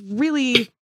women, it's really,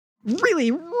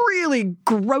 really, really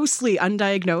grossly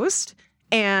undiagnosed.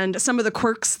 And some of the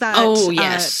quirks that,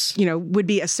 would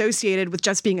be associated with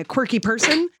just being a quirky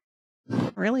person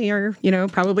really are,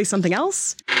 probably something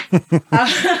else.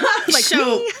 Like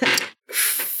so, me.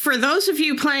 For those of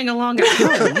you playing along at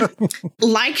home,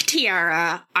 like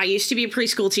Tiara, I used to be a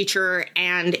preschool teacher,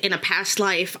 and in a past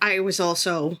life, I was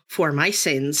also, for my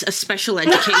sins, a special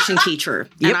education teacher.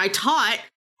 Yep. And I taught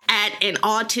at an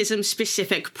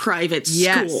autism-specific private school.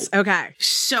 Yes, okay.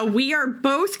 So we are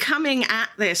both coming at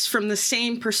this from the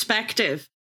same perspective.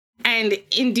 And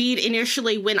indeed,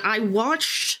 initially, when I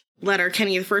watched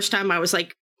Letterkenny the first time, I was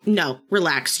like, no,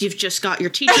 relax. You've just got your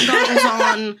teacher goggles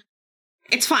on.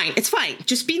 It's fine. It's fine.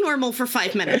 Just be normal for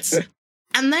 5 minutes.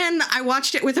 And then I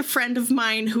watched it with a friend of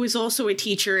mine who is also a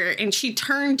teacher, and she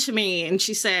turned to me and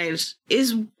she said,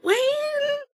 is Wayne ...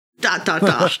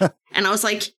 And I was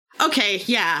like, okay,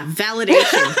 yeah,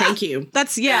 validation. Thank you.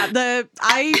 That's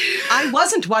I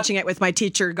wasn't watching it with my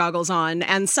teacher goggles on,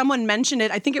 and someone mentioned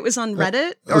it. I think it was on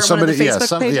Reddit or one of the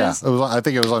Facebook pages. Yeah, I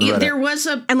think it was on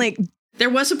Reddit. There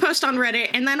was a post on Reddit,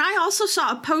 and then I also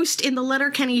saw a post in the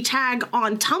Letterkenny tag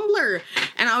on Tumblr,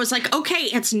 and I was like, okay,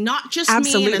 it's not just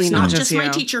me, and it's not just my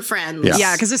teacher friends.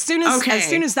 Yeah, because as soon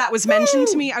as that was mentioned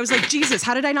to me, I was like, Jesus,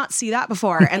 how did I not see that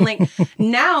before? And like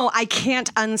now I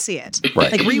can't unsee it.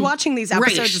 Right. Like rewatching these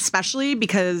episodes, especially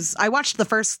because I watched the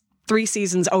first 3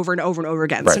 seasons over and over and over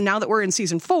again. Right. So now that we're in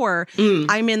season 4,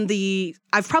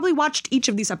 I've probably watched each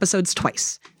of these episodes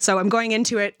twice. So I'm going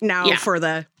into it now for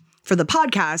the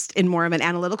podcast in more of an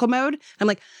analytical mode. I'm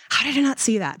like, how did I not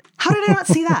see that? How did I not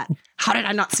see that? How did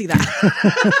I not see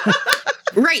that?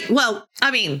 Right. Well,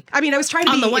 I mean, I was trying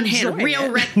to on the one hand, on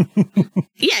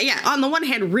the one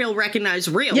hand, real recognize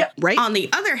real. Yep, right. On the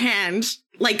other hand,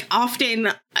 like often,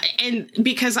 and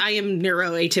because I am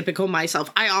neuroatypical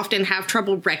myself, I often have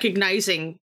trouble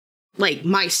recognizing like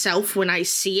myself when I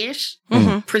see it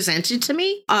presented to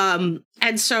me. And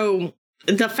so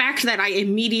the fact that I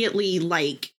immediately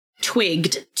like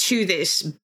twigged to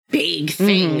this big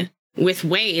thing with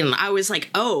Wayne, I was like,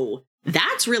 oh,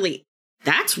 that's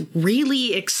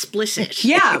really explicit.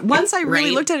 Yeah. Once I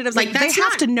really looked at it, I was like they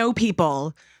have to know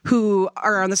people who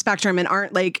are on the spectrum and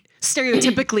aren't like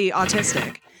stereotypically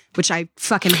autistic, which I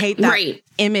fucking hate that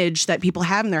image that people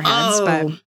have in their heads.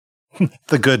 But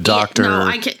the good doctor.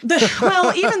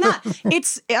 Well, even that.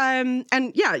 It's, and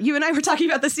yeah, you and I were talking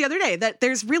about this the other day, that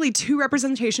there's really 2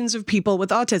 representations of people with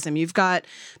autism. You've got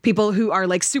people who are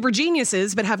like super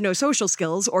geniuses but have no social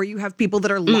skills, or you have people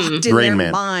that are locked in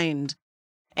their mind.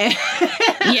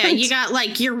 Yeah, you got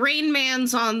like your Rain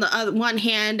Mans on the one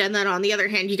hand, and then on the other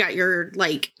hand, you got your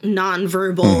like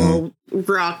nonverbal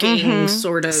rocking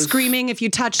sort of screaming if you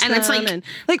touch them. It's like, and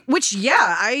like, which,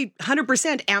 I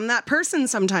 100% am that person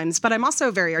sometimes, but I'm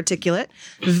also very articulate,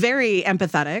 very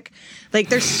empathetic. Like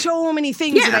there's so many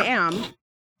things that I am.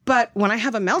 But when I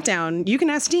have a meltdown, you can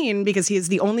ask Dean, because he is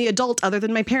the only adult other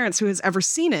than my parents who has ever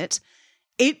seen it.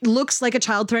 It looks like a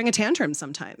child throwing a tantrum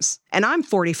sometimes. And I'm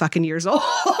 40 fucking years old.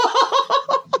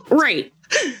 Right.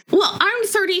 Well, I'm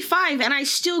 35 and I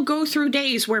still go through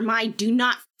days where my do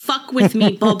not fuck with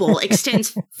me bubble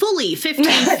extends fully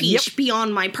 15 feet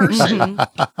beyond my person.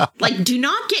 Like, do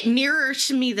not get nearer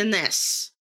to me than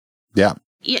this. Yeah.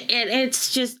 Yeah,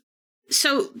 it's just,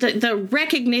 so the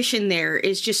recognition there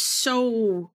is just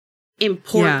so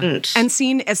important. And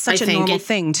seen as such a normal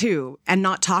thing too, and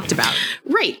not talked about.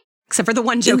 Right. Except for the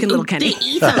one joke in Letterkenny.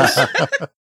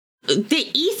 The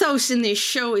ethos in this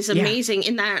show is amazing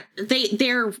in that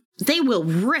they will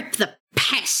rip the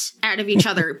piss out of each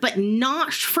other, but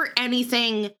not for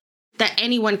anything that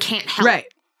anyone can't help.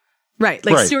 Right.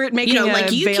 Like Stuart making a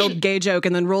veiled gay joke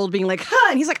and then Roald being like,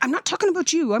 and he's like, I'm not talking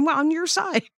about you. I'm on your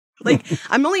side. Like,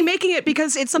 I'm only making it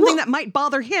because it's something that might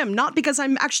bother him, not because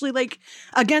I'm actually like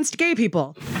against gay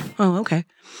people. Oh, okay.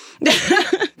 No,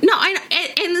 I know.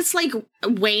 And it's like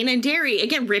Wayne and Derry,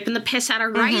 again, ripping the piss out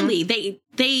of Riley.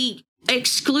 They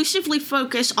exclusively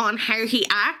focus on how he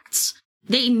acts.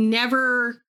 They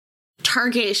never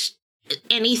target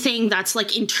anything that's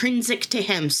like intrinsic to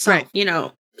him. So,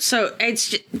 so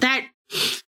it's that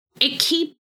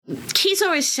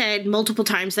Kizo has said multiple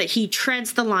times that he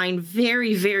treads the line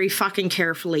very, very fucking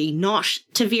carefully, not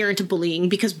to veer into bullying,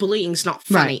 because bullying's not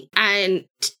funny. And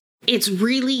it's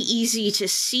really easy to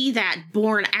see that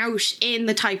borne out in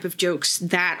the type of jokes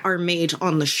that are made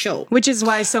on the show. Which is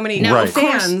why so many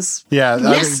fans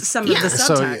miss some of the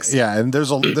subtext. So, yeah, and there's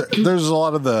a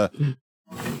lot of the,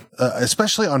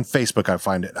 especially on Facebook, I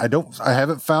find it. I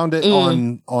haven't found it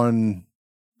on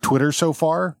Twitter so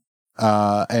far.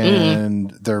 And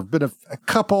there have been a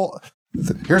couple.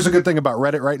 Here's a good thing about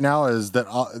Reddit right now is that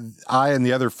I and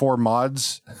the other 4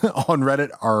 mods on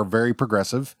Reddit are very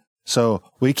progressive. So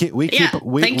we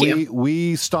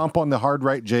stomp on the hard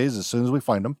right J's as soon as we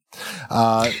find them.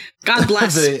 God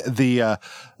bless the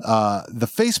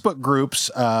Facebook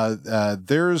groups.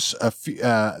 There's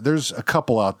a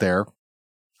couple out there.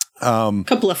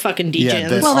 Couple of fucking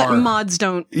DJs. That mods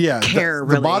don't care.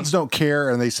 The mods don't care,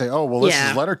 and they say, "Oh, well, this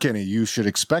is Letterkenny. You should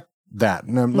expect that."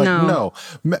 And I'm like, no.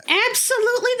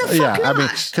 Absolutely the fuck not. I mean,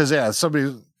 because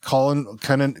somebody calling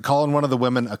one of the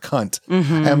women a cunt.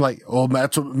 And I'm like, oh,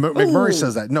 that's what McMurray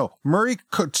says that. No, Murray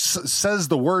says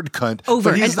the word cunt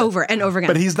over and over again.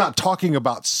 But he's not talking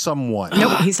about someone. No,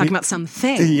 he's talking about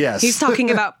something. Yes. He's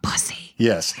talking about pussy.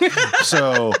 Yes.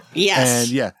 So,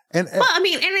 yes. And well, I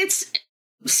mean, and it's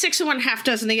 6 of one, half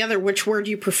dozen the other, which word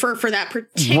you prefer for that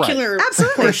particular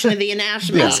portion of the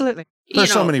anatomy. Yeah. Absolutely.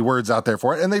 There's so many words out there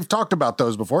for it, and they've talked about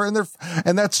those before, and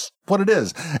that's what it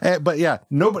is. But yeah,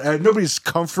 nobody's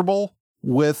comfortable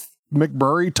with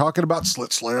McMurray talking about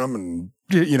slit slam and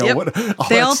what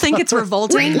they all think it's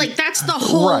revolting. Right, like that's the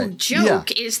whole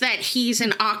joke is that he's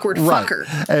an awkward fucker.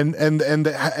 And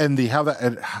how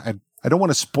that. I don't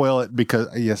want to spoil it because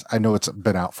yes, I know it's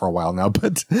been out for a while now,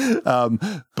 but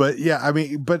yeah, I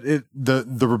mean, but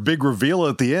the big reveal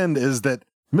at the end is that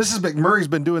Mrs. McMurray's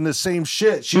been doing this same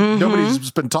shit. Nobody's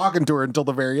just been talking to her until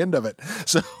the very end of it.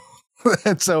 So,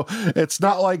 and so it's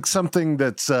not like something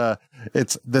that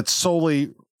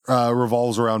solely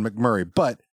revolves around McMurray.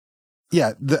 But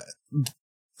yeah,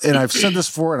 and I've said this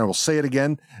before, and I will say it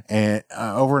again, and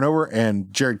over and over.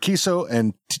 And Jared Kiso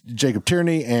and Jacob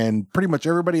Tierney and pretty much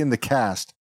everybody in the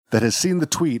cast that has seen the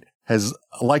tweet has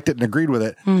liked it and agreed with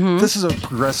it. This is a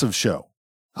progressive show.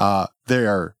 They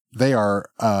are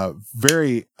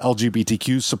very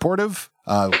LGBTQ supportive,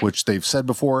 which they've said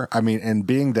before. I mean, and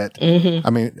being that, I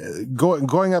mean,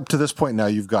 going up to this point now,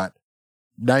 you've got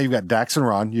Dax and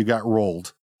Ron, you got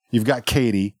Rolled, you've got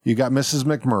Katie, you got Mrs.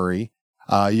 McMurray,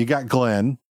 you got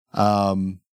Glenn, Bonnie,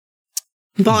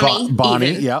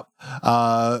 yep,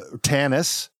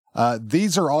 Tanis.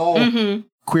 These are all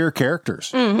queer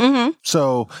characters.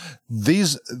 So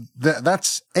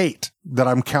that's 8 that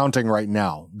I'm counting right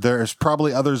now. There's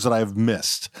probably others that I've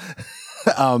missed.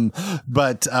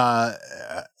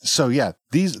 So yeah,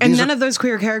 these none of those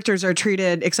queer characters are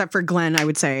treated, except for Glenn, I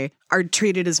would say, are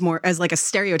treated as like a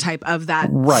stereotype of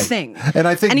that thing. And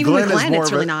I think even Glenn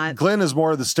it's really not. Glenn is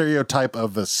more of the stereotype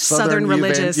of a Southern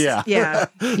religious. Yeah.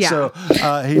 So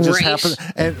he just happened,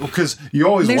 and because you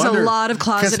always there's wonder, a lot of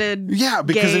closeted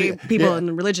gay people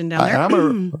in religion down there.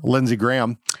 I'm a Lindsey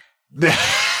Graham.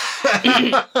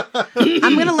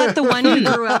 I'm going to let the one who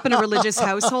grew up in a religious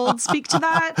household speak to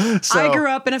that. So, I grew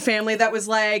up in a family that was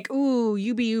like, ooh,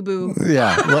 you be you boo.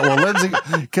 Yeah. Well, Lindsey,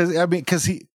 because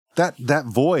he, that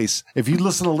voice, if you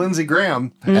listen to Lindsey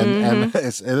Graham and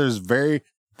there's very,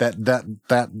 that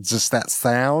just that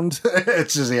sound,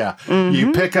 it's just,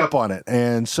 you pick up on it.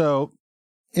 And so,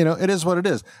 it is what it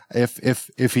is.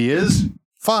 If he is,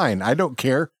 fine. I don't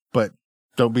care, but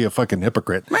don't be a fucking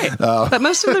hypocrite. Right. But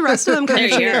most of the rest of them kind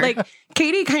of treat it like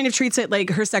Katie kind of treats it like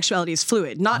her sexuality is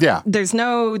fluid. There's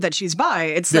no that she's bi.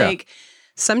 It's like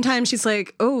sometimes she's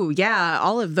like, oh yeah,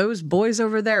 all of those boys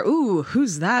over there. Ooh,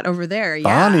 who's that over there?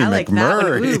 Yeah, Bonnie I like McMurray.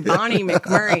 that one. Ooh, Bonnie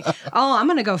McMurray. Oh, I'm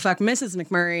gonna go fuck Mrs.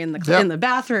 McMurray in the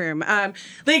bathroom.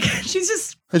 Like she's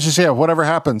just. It's just whatever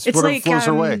happens, it's whatever like, flows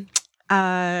her way.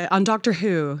 On Doctor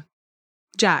Who,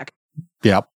 Jack.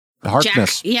 Yep.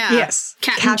 Harkness. Jack, yeah. Yes.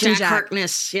 Captain Jack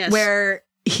Harkness. Yes. Where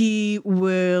he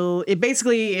will,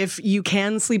 basically, if you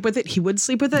can sleep with it, he would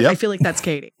sleep with it. Yep. I feel like that's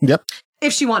Katie. Yep.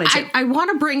 If she wanted to. I want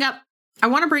to bring up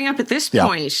at this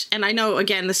point, and I know,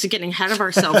 again, this is getting ahead of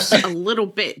ourselves a little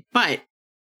bit, but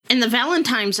in the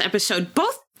Valentine's episode,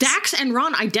 both Dax and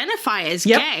Ron identify as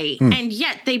gay, and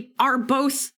yet they are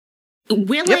both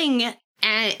willing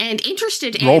and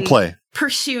interested in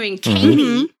pursuing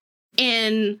Katie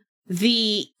in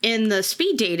the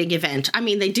speed dating event. I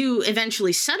mean, they do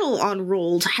eventually settle on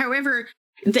Rolled. However,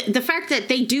 the fact that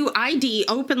they do ID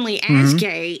openly as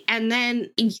gay, and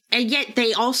yet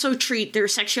they also treat their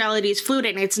sexuality as fluid,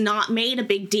 and it's not made a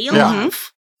big deal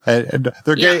of. And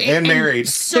they're gay and married.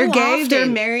 So they're gay, they're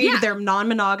married, they're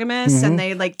non-monogamous, and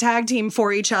they like tag team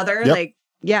for each other. Yep. Like,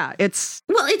 it's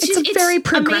a very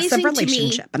progressive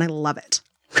relationship, and I love it.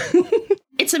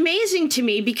 it's amazing to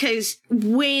me because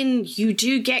when you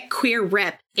do get queer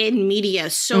rep in media,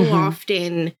 so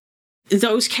often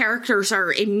those characters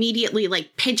are immediately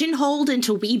like pigeonholed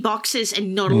into wee boxes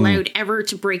and not allowed ever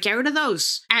to break out of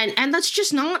those. And that's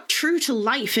just not true to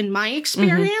life in my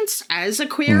experience as a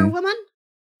queer woman,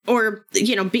 or,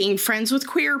 you know, being friends with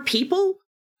queer people.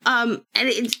 And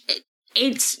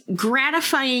it's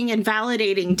gratifying and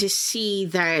validating to see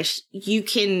that you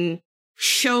can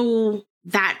show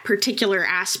that particular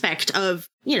aspect of,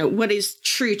 you know, what is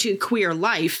true to queer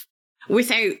life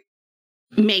without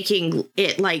making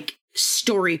it like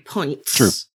story points.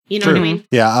 True. You know what I mean?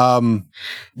 Yeah.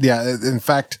 Yeah. In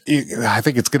fact, I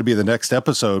think it's going to be the next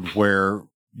episode where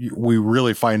we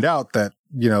really find out that,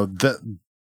 you know, that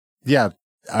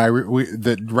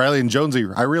Riley and Jonesy,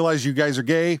 I realize you guys are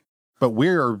gay, but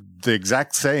we're the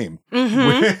exact same.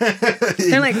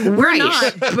 They're like, we're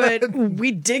not, but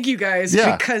we dig you guys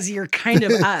because you're kind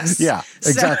of us. Yeah,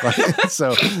 exactly.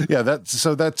 So it's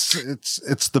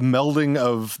the melding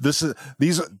of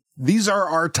these are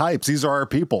our types. These are our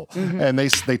people, and they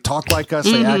talk like us.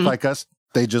 They act like us.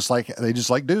 They just like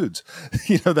dudes.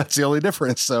 You know, that's the only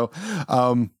difference. So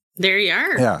there you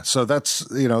are. Yeah. So that's,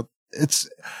 you know, it's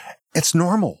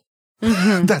normal.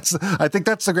 I think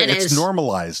that's the great. It's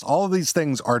normalized. All of these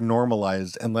things are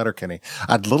normalized in Letterkenny,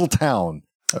 a little town,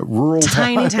 a rural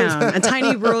tiny town, a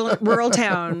tiny rural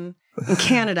town in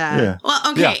Canada. Yeah.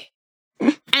 Well, okay,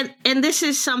 and this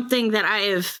is something that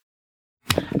I've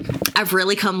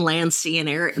really come Lancy and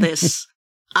Eric this.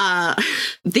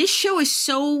 This show is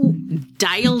so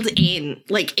dialed in,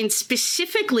 like, and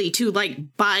specifically to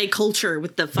like bi culture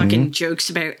with the fucking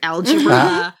jokes about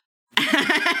algebra.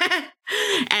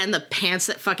 And the pants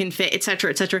that fucking fit,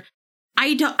 etc., etc.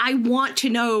 I want to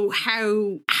know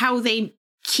how they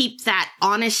keep that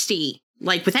honesty,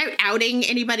 like, without outing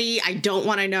anybody. I don't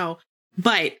want to know,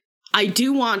 but I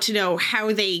do want to know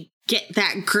how they get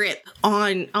that grip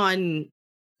on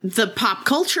the pop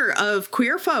culture of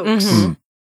queer folks.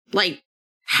 Like,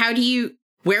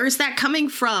 where is that coming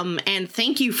from? And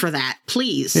thank you for that.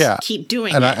 Please, keep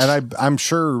doing it. I'm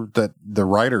sure that the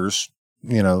writers,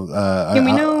 you know,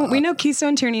 we know Keeso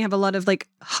and Tierney have a lot of like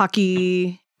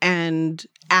hockey and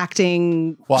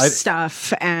acting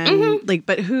stuff, and like,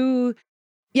 but who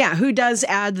does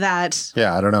add that?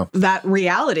 Yeah, I don't know, that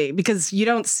reality, because you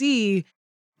don't see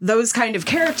those kind of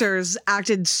characters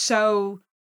acted so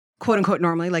quote unquote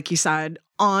normally, like you said,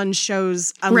 on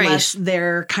shows unless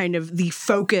they're kind of the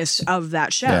focus of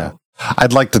that show. Yeah.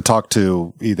 I'd like to talk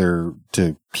to either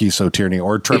to Keeso, Tierney,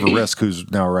 or Trevor Risk, who's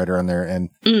now a writer on there, and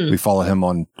we follow him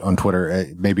on Twitter.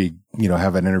 Maybe, you know,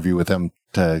 have an interview with him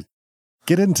to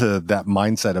get into that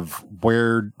mindset of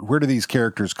where do these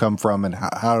characters come from, and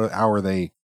how are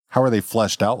they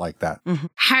fleshed out like that?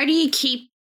 How do you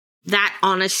keep that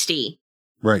honesty?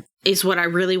 Right, is what I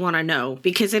really want to know,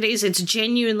 because it's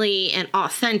genuinely an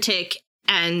authentic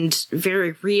and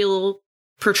very real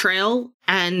portrayal,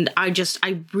 and I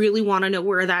really want to know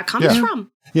where that comes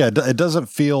from. Yeah, it doesn't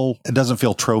feel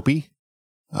tropey.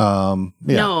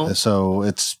 No. So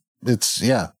it's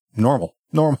normal.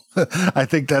 I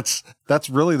think that's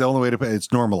really the only way to put it.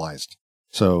 It's normalized.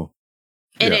 So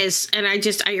it is, and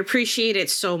I appreciate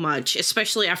it so much,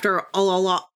 especially after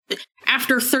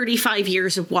after 35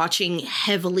 years of watching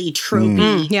heavily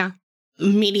tropey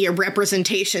media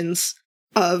representations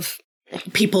of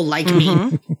people like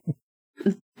me.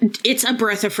 It's a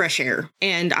breath of fresh air,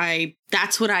 and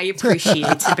that's what I appreciate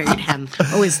about him.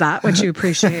 Oh, is that what you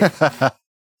appreciate? Well,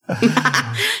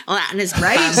 that is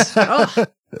right.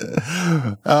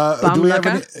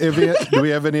 Do we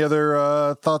have any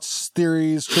other thoughts,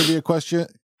 theories, trivia question?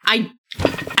 I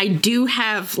do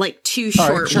have like two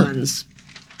short ones.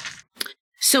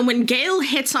 So when Gail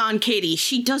hits on Katie,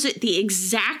 she does it the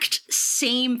exact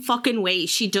same fucking way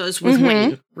she does with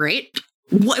Wayne, right?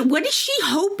 What is she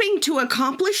hoping to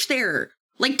accomplish there?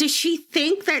 Like, does she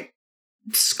think that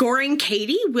scoring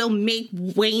Katie will make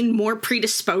Wayne more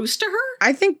predisposed to her?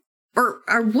 I think, or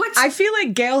what? I feel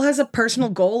like Gail has a personal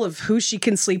goal of who she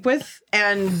can sleep with,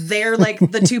 and they're like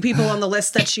the two people on the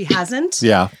list that she hasn't.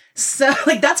 Yeah. So,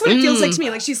 like, that's what it feels like to me.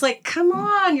 Like, she's like, come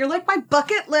on, you're like my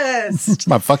bucket list.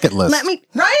 My bucket list. Let me,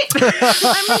 right? Let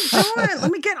me do it.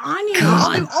 Let me get on you.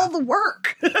 I'll do all the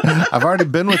work. I've already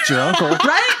been with your uncle.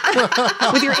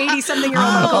 Right? With your 80-something-year-old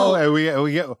uncle.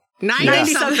 Oh, and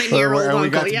 90-something-year-old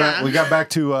uncle, we got back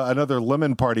to another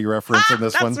Lemon Party reference in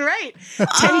this one. That's right. 10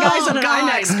 guys on an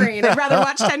IMAX screen. I'd rather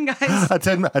watch 10 guys. A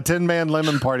 10-man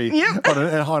Lemon Party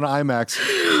on IMAX.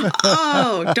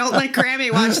 Oh, don't let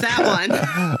Grammy watch that one.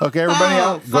 Okay,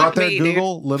 everybody go out there,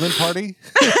 Google Lemon Party.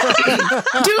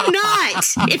 Do not.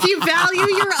 If you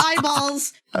value your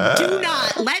eyeballs, do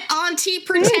not. Let Auntie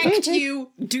protect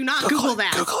you. Do not Google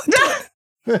that. Google it.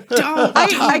 Don't.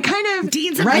 I kind of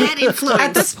Dean's a bad influence.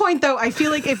 At this point, though, I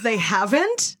feel like if they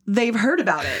haven't, they've heard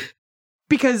about it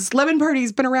because Lemon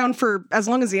Party's been around for as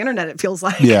long as the internet. It feels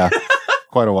like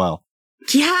quite a while.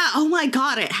 Yeah. Oh my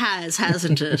God, it has,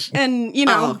 hasn't it? And you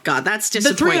know, oh God, that's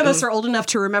disappointing. The three of us are old enough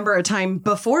to remember a time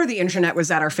before the internet was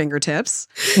at our fingertips.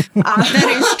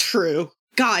 That is true.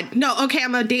 God, no. Okay,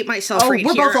 I'm gonna date myself right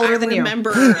we're here. Both older than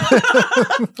remember,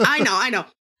 I know.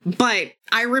 But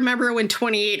I remember when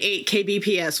 28.8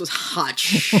 kbps was hot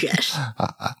shit.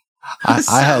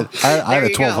 I had a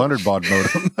 1200 baud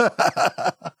modem. All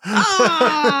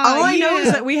I know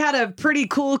is that we had a pretty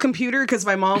cool computer because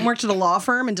my mom worked at a law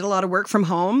firm and did a lot of work from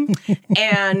home.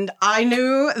 And I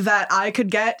knew that I could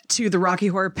get to the Rocky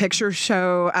Horror Picture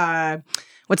Show.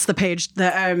 What's the page?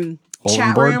 The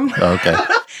chat room. Oh, okay.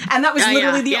 And that was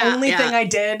literally the only thing I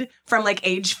did from like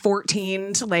age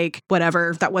 14 to like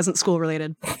whatever that wasn't school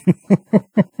related.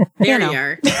 There you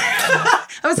are. I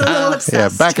was a little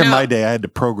obsessed. Yeah, back in my day, I had to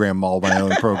program all my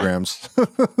own programs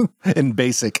in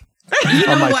BASIC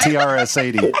on my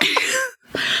TRS-80.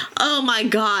 Oh my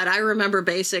God, I remember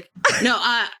BASIC. No,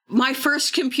 my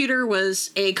first computer was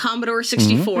a Commodore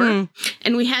 64,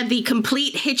 and we had the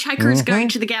complete Hitchhiker's Guide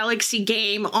to the Galaxy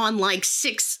game on like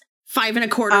 6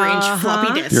 5.25-inch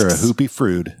floppy disks. You're a hoopy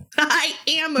frood. I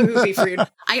am a hoopy frood.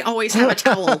 I always have a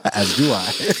towel. As do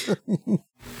I.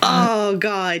 Oh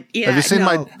God, yeah. Have you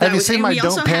seen my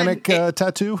Don't Panic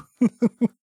tattoo?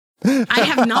 I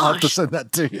have not. I'll have to send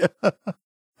that to you.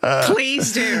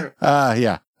 Please do.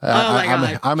 Yeah. Oh my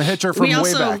God. I'm a hitcher from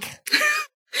way back.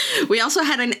 We also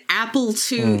had an Apple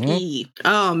IIe.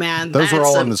 Oh man, those were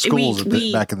all in the schools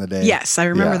back in the day. Yes, I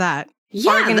remember that.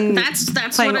 Yeah, that's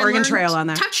playing what Oregon I Trail on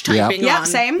that. Touch typing on. on.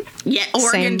 Same. Yeah,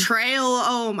 Oregon Trail.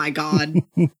 Oh my God.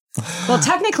 Well,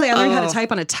 technically, I learned how to type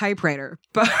on a typewriter,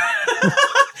 but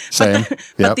same.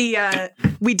 But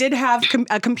we did have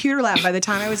a computer lab by the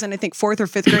time I was in, I think, 4th or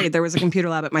 5th grade. There was a computer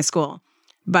lab at my school,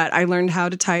 but I learned how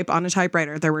to type on a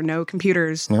typewriter. There were no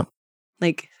computers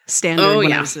like standard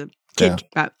when I was a kid.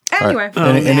 Anyway,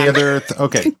 right. Any other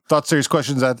thought, series,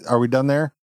 questions? Are we done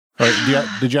there? Or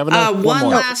did you have another one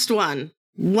last one?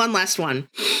 One last one.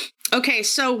 Okay,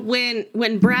 so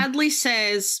when Bradley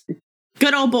says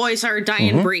good old boys are a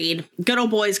dying breed, good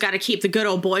old boys got to keep the good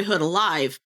old boyhood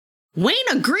alive, Wayne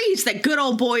agrees that good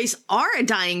old boys are a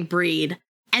dying breed,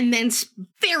 and then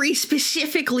very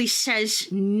specifically says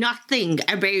nothing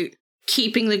about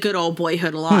keeping the good old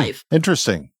boyhood alive.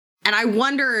 Interesting. And I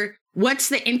wonder, what's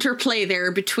the interplay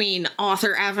there between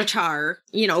author Avatar,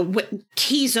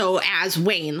 Kizo as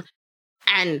Wayne,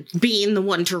 and being the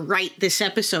one to write this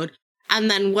episode? And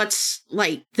then what's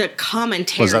like the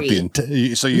commentary? Was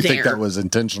that so you think that was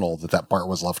intentional that part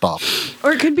was left off?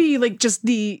 Or it could be like just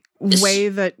the way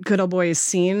that good old boy is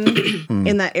seen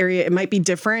in that area. It might be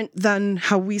different than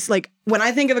how we like. When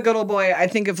I think of a good old boy, I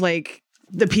think of like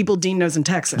the people Dean knows in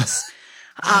Texas.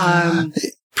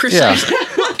 Precisely.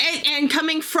 And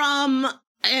coming from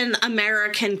an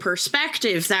American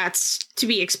perspective, that's to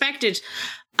be expected.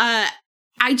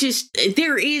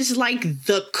 There is like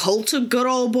the cult of good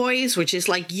old boys, which is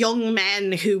like young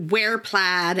men who wear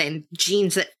plaid and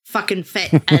jeans that fucking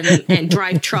fit and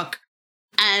drive truck.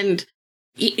 And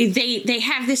they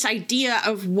have this idea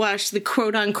of what the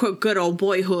quote unquote good old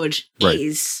boyhood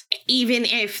is, even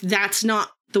if that's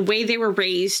not the way they were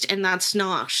raised, and that's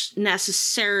not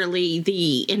necessarily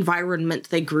the environment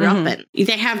they grew up in.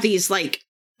 They have these like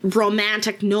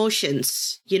romantic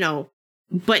notions,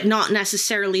 but not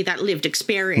necessarily that lived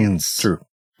experience. True.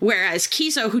 Whereas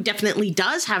Kizo, who definitely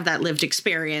does have that lived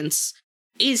experience,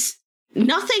 is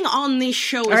nothing on this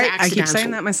show is accidental. I keep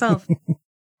saying that myself.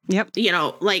 Yep.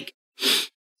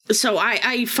 So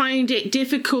I find it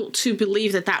difficult to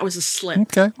believe that was a slip.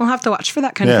 Okay. We'll have to watch for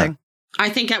that kind of thing. I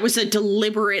think that was a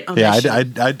deliberate omission. Yeah, I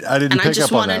didn't pick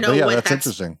up on that. But yeah, that's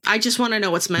interesting. I just want to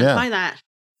know what's meant by that.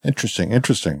 Interesting.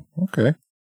 Okay.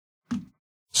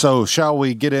 So, shall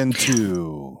we get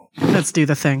into... Let's do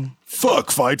the thing.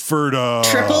 Fuck Fight Furta.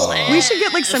 Triple A. We should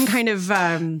get like some kind of...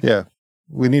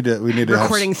 we need to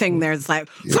recording thing there. It's like,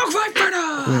 Fuck Fight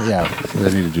Furta! Yeah, we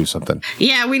need to do something.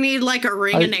 Yeah, we need like a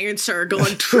ring announcer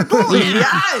going Triple A.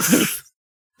 Yes!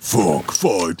 Fuck,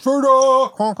 fight,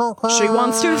 Ferda. She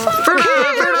wants to fuck Ferda.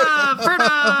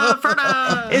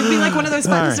 It'd be like one of those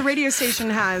buttons the radio station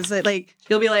has that, like,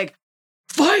 you'll be like,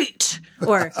 fight,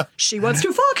 or she wants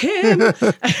to fuck him.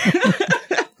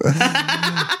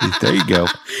 There you go.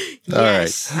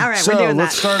 Yes. All right, So, we're doing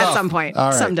let's that start at off. some point,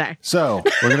 All right. someday. So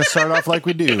we're going to start off like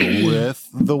we do with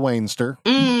the Wainster.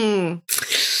 Okay,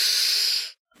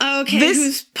 This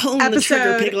who's pulling the trigger,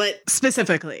 episode Piglet?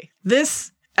 specifically,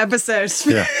 this episode,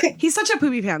 Yeah. he's such a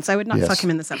poopy pants. I would not Yes. fuck him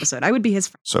in this episode. I would be his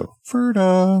friend. So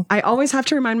Ferda. I always have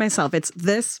to remind myself it's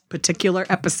this particular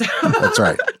episode. That's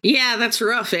right. Yeah, that's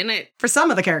rough, isn't it? For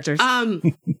some of the characters.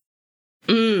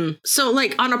 So,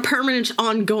 like, on a permanent,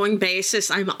 ongoing basis,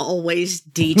 I'm always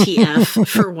DTF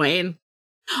for Wayne.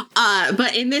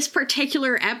 But in this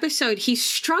particular episode, he's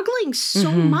struggling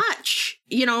so much,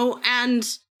 you know, and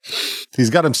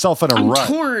He's got himself in a I'm rut.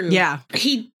 torn. Yeah.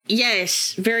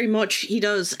 Yes, very much he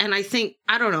does. And I think,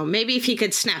 I don't know, maybe if he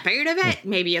could snap out of it,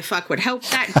 maybe a fuck would help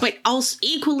that. But also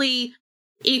equally,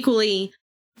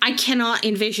 I cannot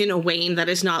envision a Wayne that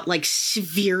is not, like,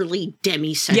 severely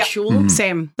demisexual.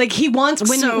 Same. Like, he wants,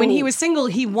 when So- he was single,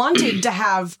 he wanted to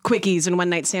have quickies and one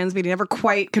night stands, but he never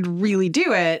quite could really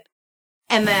do it.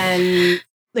 And then,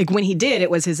 like, when he did, it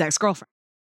was his ex-girlfriend.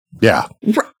 Yeah.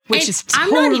 Which And is I'm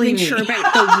not totally even me. sure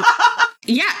about the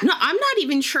I'm not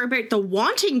even sure about the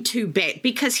wanting to bit,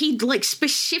 because he, like,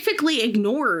 specifically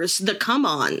ignores the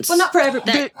come-ons. Well, not for every,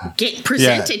 that get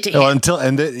presented to him. Well,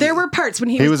 there were parts when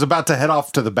he was about to head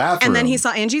off to the bathroom. and then he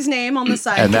saw Angie's name on the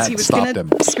side And because that he was stopped going him.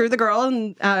 to screw the girl.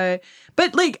 And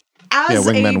but, like, as a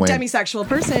Wingman Wayne. demisexual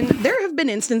person, there have been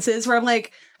instances where I'm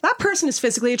like, that person is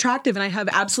physically attractive and I have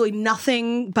absolutely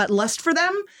nothing but lust for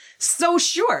them. So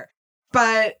sure.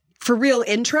 But for real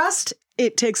interest,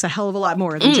 it takes a hell of a lot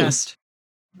more than just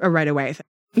a right away thing.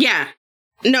 Yeah.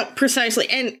 No, precisely.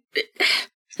 And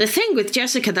the thing with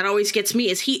Jessica that always gets me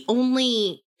is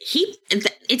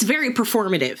it's very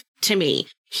performative to me.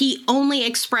 He only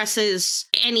expresses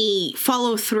any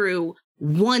follow through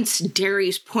once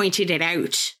Derry's pointed it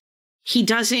out.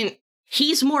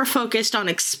 He's more focused on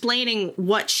explaining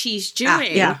what she's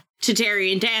doing to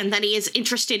Derry and Dan than he is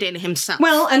interested in himself.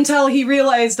 Well, until he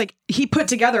realized, like, he put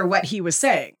together what he was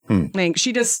saying. Like,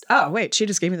 she just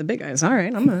gave me the big eyes. All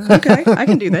right, okay, I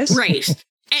can do this. Right.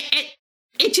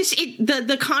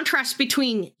 The contrast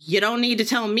between you don't need to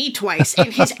tell me twice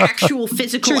and his actual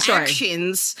physical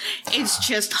actions is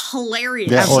just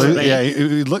hilarious. Yeah, well,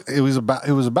 it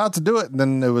was about to do it, and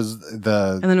then it was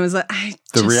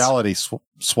the reality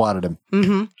swatted him.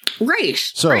 Mm-hmm. Right.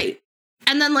 So, right.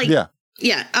 And then, like,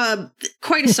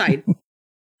 quite aside,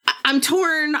 I'm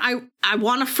torn. I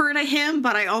want to flirt at him,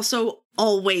 but I also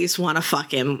always want to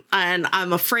fuck him, and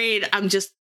I'm afraid I'm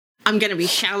going to be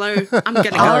shallow. I'm going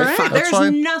to go right. fuck. There's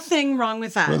fine. nothing wrong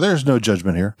with that. Well, there's no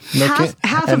judgment here. No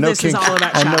half of this is all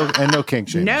about shallow. and no kink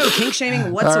shaming. No kink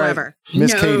shaming whatsoever. Right.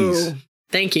 Miss Katie's.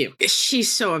 Thank you. She's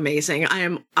so amazing. I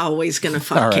am always going to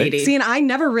fuck All right. Katie. See, and I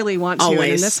never really want to. And in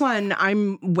Always. this one,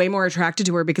 I'm way more attracted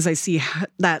to her because I see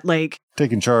that, like,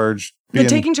 Taking charge. the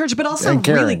taking charge, but also and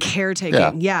caring. really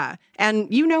caretaking. Yeah. And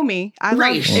you know me. I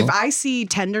love, if I see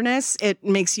tenderness, it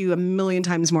makes you a million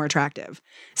times more attractive.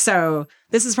 So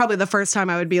this is probably the first time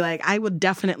I would be like, I would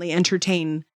definitely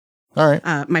entertain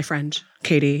my friend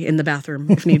Katie in the bathroom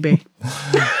if need be. All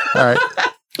right.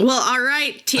 Well, all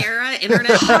right, Tiara, internet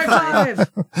high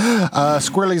five.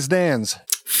 Squirrely's Dan's.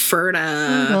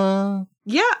 Ferda.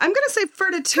 Yeah, I'm going to say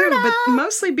Ferda too, but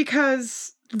mostly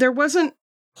because there wasn't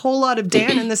a whole lot of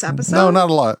Dan in this episode. No, not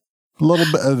a lot. A little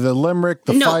bit of the limerick,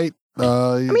 the fight.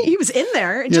 I mean, he was in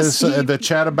there. The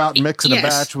chat about mixing a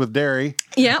batch with Derry.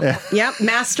 Yep.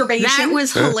 Masturbation. That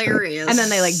was hilarious. And then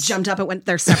they, like, jumped up and went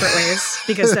their separate ways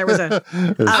because there was a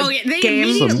they game.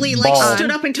 immediately, like,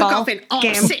 stood up and took off in game.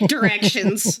 opposite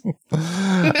directions.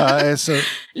 No,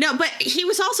 but he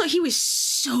was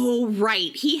so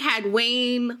right. He had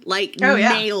Wayne, like,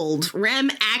 nailed. Rem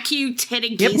Acu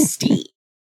Tedigisti.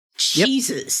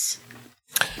 Jesus.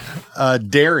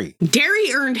 Derry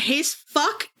earned his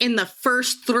fuck in the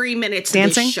first 3 minutes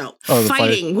Dancing? of the show. Oh,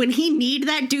 Fighting. When he kneed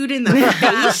that dude in the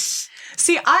face.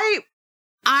 See,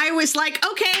 I was like,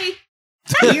 okay,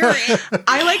 you're it.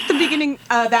 I like the beginning,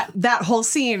 that whole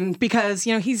scene because,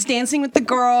 you know, he's dancing with the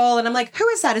girl and I'm like, who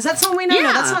is that? Is that someone we know? Yeah.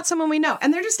 No, that's not someone we know.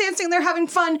 And they're just dancing. They're having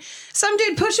fun. Some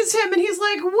dude pushes him and he's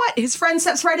like, what? His friend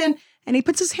steps right in and he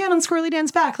puts his hand on Squirrely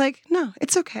Dan's back. Like, no,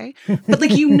 it's okay. But,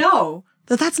 like, you know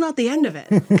that's not the end of it.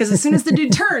 Because as soon as the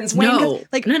dude turns, Wayne No.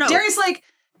 Derry's like,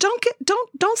 don't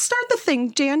start the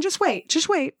thing, Jan. Just wait.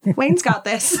 Wayne's got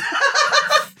this.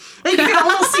 Like, you can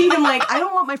almost see him like, I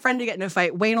don't want my friend to get in a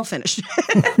fight. Wayne will finish.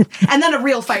 And then a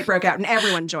real fight broke out and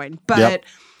everyone joined. But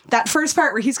That first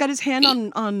part where he's got his hand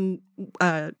on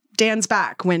Dan's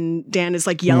back when Dan is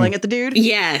like yelling at the dude.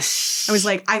 Yes. I was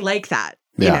like, I like that.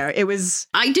 Yeah. You know, it was.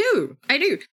 I do.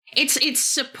 It's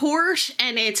support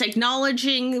and it's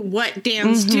acknowledging what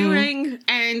Dan's doing.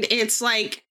 And it's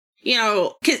like, you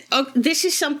know, because this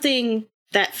is something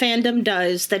that fandom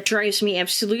does that drives me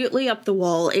absolutely up the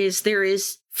wall is there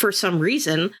is, for some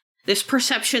reason, this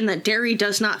perception that Derry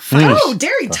does not fight. Oh,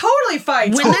 Derry totally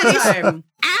fights when all that the is time.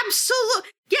 absolute.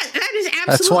 Yeah, that is absolutely.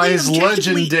 That's why he's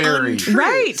objectively legendary. untrue.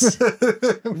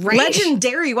 Right.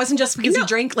 Legendary wasn't just because he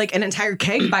drank like an entire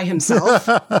keg by himself.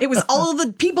 It was all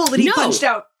the people that he punched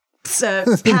out.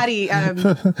 Patty,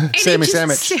 Sammy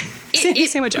Sandwich. Sammy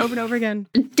Sandwich over and over again.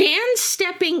 Dan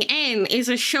stepping in is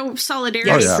a show of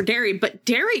solidarity for Derry, but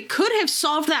Derry could have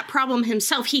solved that problem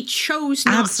himself. He chose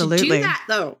not to do that,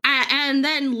 though. And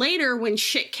then later, when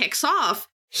shit kicks off,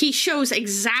 he shows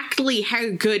exactly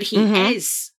how good he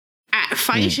is at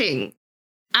fighting.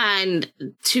 And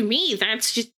to me,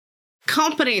 that's just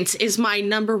competence is my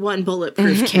number one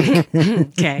bulletproof kick.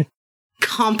 Okay.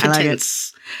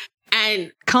 Competence.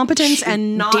 And competence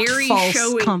and not Derry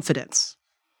false confidence.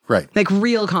 Right. Like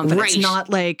real confidence, not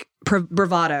like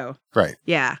bravado. Right.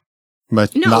 Yeah.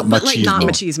 Not machismo. Like, not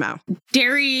machismo.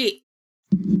 Derry,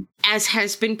 as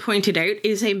has been pointed out,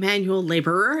 is a manual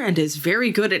laborer and is very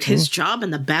good at his job,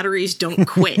 and the batteries don't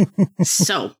quit.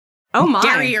 So,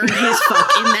 Derry earned his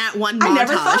fuck in that one montage. I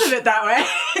never thought of it that way.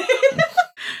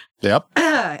 Yep.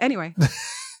 Anyway.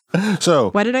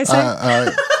 So, what did I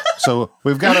say? So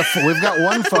we've got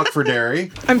one fuck for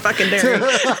Derry. I'm fucking Derry.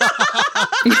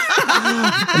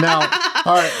 Now,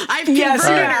 all right. I've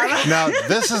converted her. Now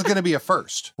this is going to be a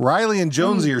first. Riley and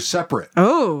Jonesy are separate.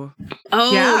 Oh,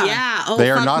 yeah. Oh,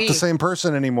 they are not the same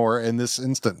person anymore in this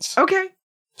instance. Okay.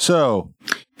 So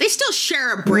they still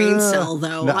share a brain cell,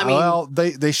 though. I mean, well,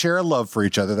 they share a love for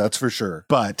each other, that's for sure.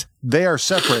 But they are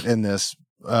separate in this,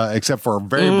 except for a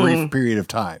very brief period of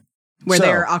time where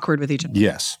they are awkward with each other.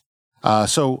 Yes.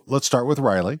 So let's start with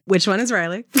Riley. Which one is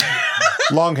Riley?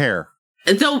 Long hair.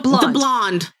 The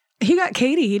blonde. He got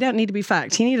Katie. He doesn't need to be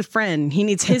fucked. He needs a friend. He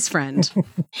needs his friend.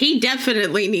 He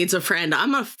definitely needs a friend.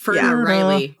 I'm a friend of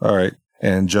Riley. All right.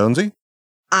 And Jonesy?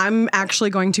 I'm actually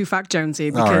going to fuck Jonesy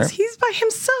because he's by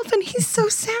himself and he's so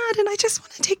sad and I just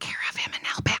want to take care of him and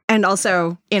help him. And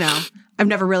also, you know, I've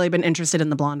never really been interested in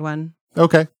the blonde one.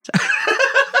 Okay.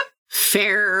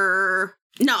 Fair.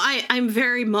 No, I'm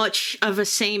very much of a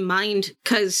same mind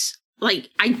because, like,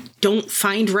 I don't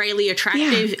find Riley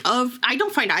attractive. I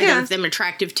don't find either of them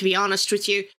attractive, to be honest with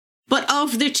you. But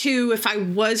of the two, if I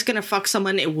was going to fuck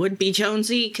someone, it would be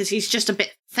Jonesy because he's just a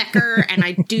bit thicker and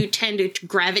I do tend to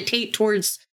gravitate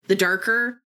towards the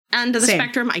darker end of the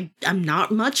spectrum. I'm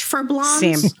not much for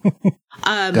blondes.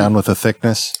 Down with the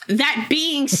thickness. That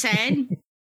being said,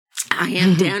 I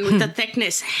am down with the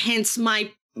thickness, hence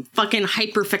my fucking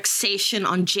hyperfixation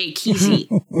on Jay Kesey.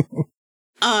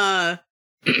 That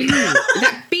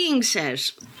being said,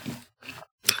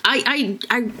 I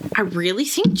really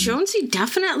think Jonesy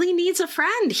definitely needs a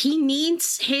friend. He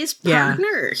needs his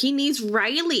partner. Yeah. He needs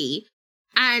Riley.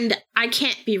 And I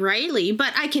can't be Riley,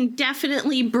 but I can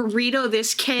definitely burrito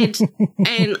this kid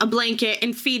in a blanket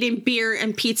and feed him beer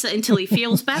and pizza until he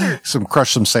feels better.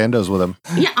 Crush some Sandos with him.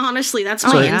 Yeah, honestly, that's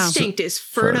my instinct is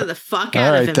Ferda the fuck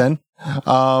out of him. All right,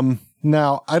 then.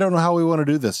 Now, I don't know how we want to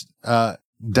do this.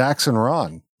 Dax and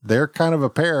Ron, they're kind of a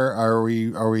pair. Are we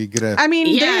gonna? I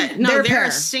mean, they're a pair.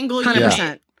 A single 100%.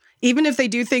 unit. Even if they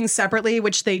do things separately,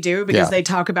 which they do because they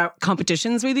talk about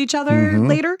competitions with each other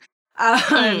later.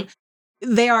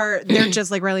 They're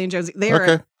just like Riley and Jonesy.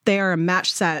 They are a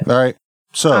match set. All right.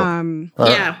 So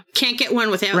can't get one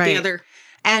without the other.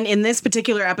 And in this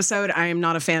particular episode, I am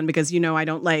not a fan because I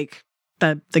don't like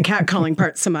the catcalling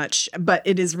part so much, but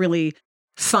it is really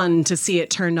fun to see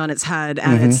it turned on its head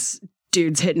and it's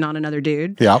dudes hitting on another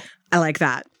dude. Yeah. I like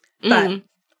that. But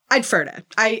I'd Ferda.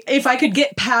 If I could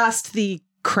get past the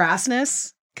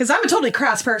crassness, because I'm a totally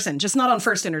crass person, just not on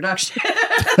first introduction.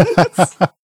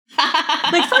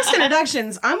 Like first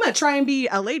introductions, I'm going to try and be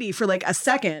a lady for like a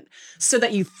second so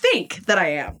that you think that I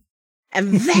am.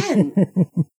 And then...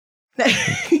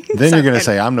 then you're going to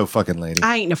say, I'm no fucking lady.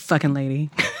 I ain't no fucking lady.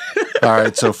 All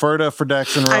right, so Ferda for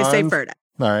Dax and Ron. I say Ferda.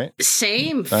 All right.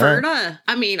 Same, Ferda. Right.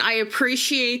 I mean, I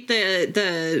appreciate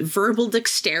the verbal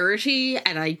dexterity,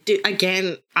 and I do.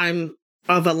 Again, I'm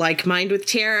of a like mind with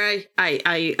Tiara.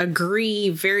 I agree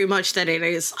very much that it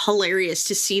is hilarious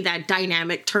to see that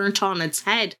dynamic turned on its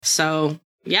head. So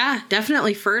yeah,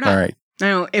 definitely Ferda. All right.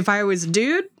 Now, if I was a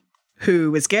dude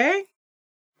who was gay,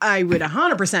 I would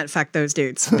 100% fuck those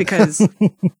dudes because,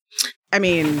 I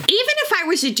mean... Even if I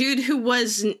was a dude who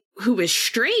was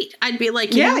straight, I'd be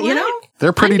like, you know,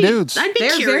 they're pretty dudes. I'd be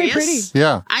They're curious. very pretty.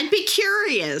 Yeah. I'd be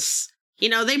curious. You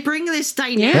know, they bring this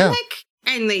dynamic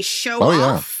and they show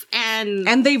off,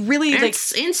 and they really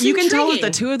it's you can tell that intriguing. the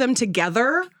two of them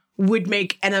together would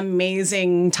make an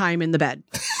amazing time in the bed.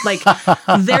 Like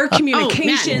their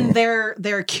communication,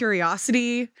 their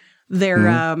curiosity,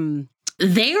 their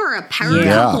they are a power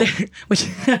couple. Which,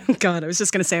 God, I was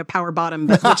just going to say a power bottom,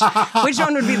 but which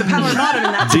one would be the power bottom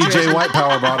in that situation? DJ White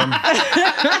power bottom.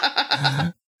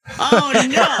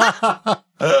 Oh,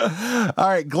 no. All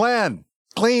right, Glenn.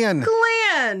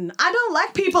 I don't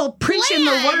like people preaching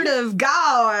the word of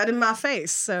God in my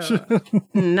face. So,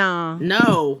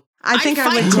 no. I think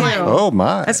I would Glenn. too. Oh,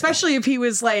 my. Especially if he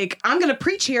was like, I'm going to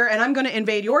preach here and I'm going to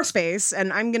invade your space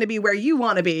and I'm going to be where you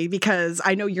want to be because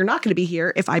I know you're not going to be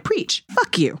here if I preach.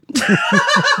 Fuck you.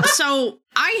 So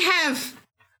I have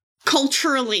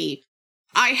culturally,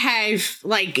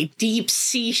 like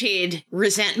deep-seated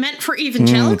resentment for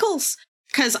evangelicals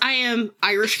because I am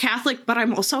Irish Catholic, but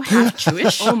I'm also half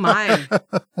Jewish. Oh my.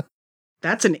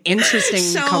 That's an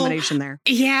interesting combination there.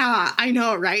 Yeah, I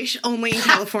know, right? Only in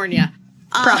California.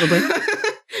 Probably.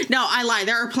 No, I lie.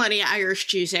 There are plenty of Irish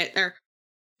Jews out there.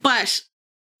 But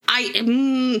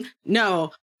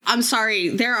no, I'm sorry.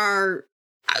 There are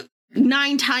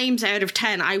 9 times out of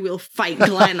 10, I will fight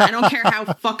Glenn. I don't care how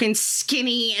fucking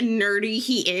skinny and nerdy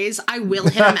he is. I will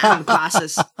hit him out of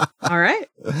classes. All right.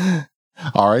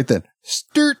 All right, then.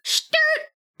 Sturt.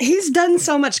 He's done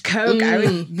so much coke. I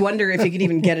would wonder if he could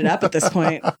even get it up at this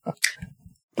point.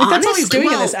 Like, that's all he's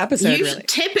doing in this episode, really.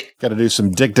 Got to do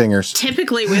some dick dingers.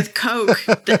 Typically with coke,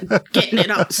 getting it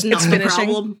up is not the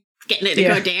problem. Getting it to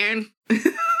go down.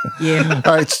 Yeah.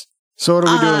 All right. So what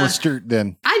are we doing with Sturt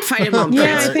then? I'd fight him on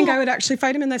I think I would actually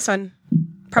fight him in this one.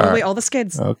 Probably all the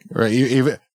skids. Okay. Right.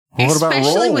 Even, what about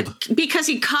rolled? Because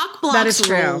he cock blocks that is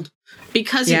true. rolled.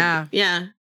 Because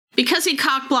because he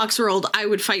cock blocks rolled, I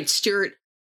would fight Sturt.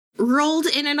 Rolled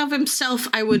in and of himself,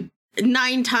 I would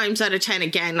 9 times out of 10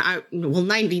 again.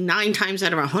 99 times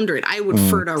out of 100, I would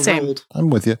Ferda rolled. I'm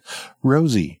with you.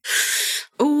 Rosie.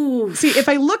 Ooh. See, if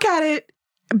I look at it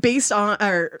based on,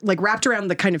 or like wrapped around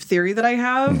the kind of theory that I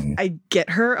have, I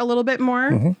get her a little bit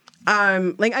more.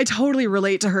 Like I totally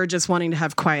relate to her just wanting to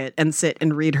have quiet and sit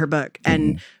and read her book.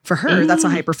 And for her, that's a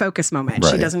hyper focus moment.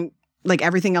 Right. She doesn't, like,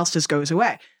 everything else just goes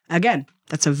away. Again,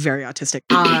 that's a very autistic.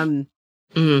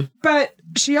 But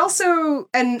she also,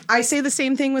 and I say the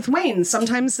same thing with Wayne,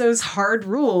 sometimes those hard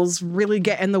rules really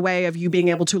get in the way of you being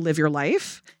able to live your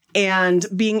life, and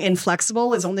being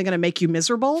inflexible is only going to make you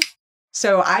miserable.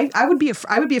 So I would be a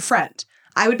friend.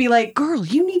 I would be like, girl,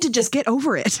 you need to just get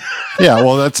over it. Yeah,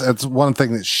 well, that's one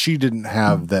thing that she didn't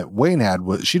have that Wayne had.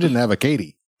 Was she didn't have a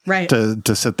Katie. Right.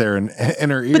 To sit there and in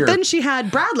her ear. But then she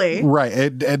had Bradley. Right.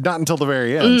 And not until the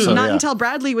very end. So, not until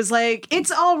Bradley was like,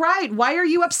 it's all right. Why are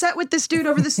you upset with this dude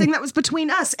over this thing that was between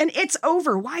us? And it's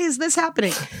over. Why is this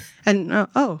happening? And,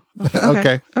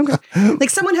 okay.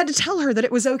 Like someone had to tell her that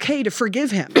it was okay to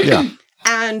forgive him. Yeah.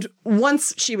 And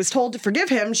once she was told to forgive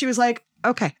him, she was like,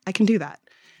 okay, I can do that.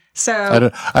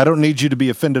 So I don't need you to be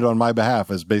offended on my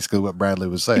behalf is basically what Bradley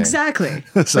was saying. Exactly.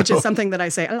 Which is something that I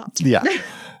say a lot. Yeah.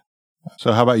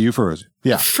 So how about you, Rosie?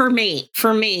 Yeah. For me,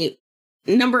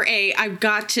 number A, I've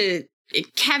got to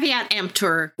caveat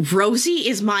emptor. Rosie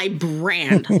is my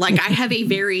brand. Like I have a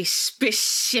very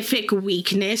specific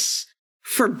weakness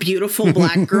for beautiful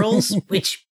black girls,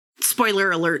 which, spoiler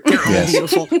alert, they're all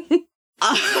beautiful.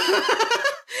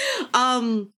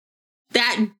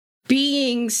 That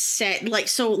being said,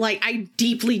 I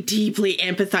deeply, deeply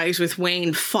empathize with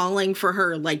Wayne falling for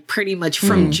her, like pretty much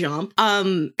from jump.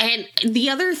 And the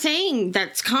other thing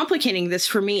that's complicating this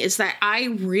for me is that I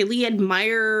really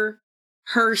admire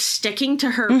her sticking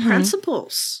to her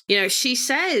principles. You know, she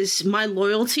says, my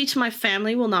loyalty to my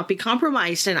family will not be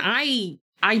compromised. And I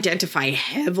identify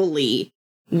heavily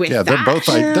with that.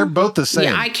 They're both the same.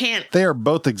 Yeah, I can't. They are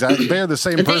both exactly. They are the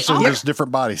same person, just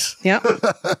different bodies. Yep.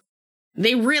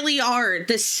 They really are.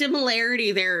 The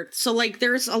similarity there. So, like,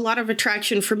 there's a lot of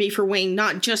attraction for me for Wayne,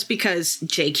 not just because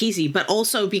Jay Kesey, but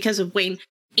also because of Wayne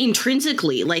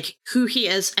intrinsically, like who he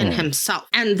is and himself.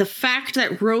 And the fact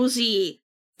that Rosie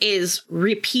is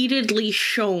repeatedly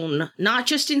shown, not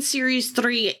just in series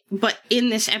 3, but in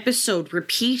this episode,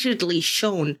 repeatedly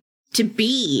shown to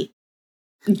be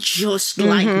just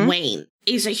like Wayne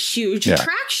is a huge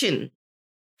attraction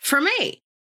for me.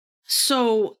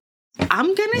 So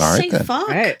I'm going to say fuck.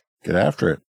 Get after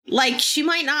it. Like, she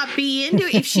might not be into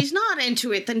it. If she's not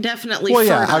into it, then definitely Well,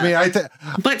 Ferda. yeah, I mean,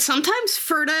 But sometimes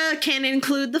Ferda can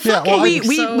include the Yeah, fucking.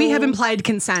 well, we have implied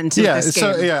consent in this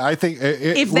game. I think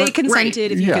if they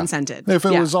consented, if you consented. If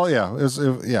it was all,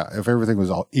 if everything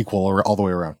was all equal or all the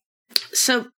way around.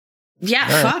 So, yeah,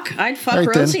 All right. fuck. I'd fuck All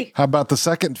right, Rosie. then. How about the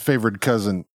second favorite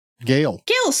cousin, Gail?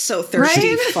 Gail's so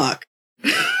thirsty. Right? Fuck.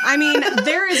 I mean,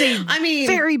 there is a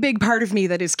very big part of me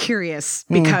that is curious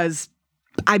because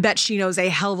I bet she knows a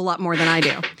hell of a lot more than I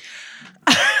do.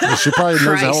 Well, she probably knows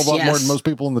a hell of a lot more than most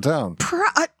people in the town,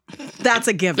 That's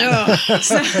a given.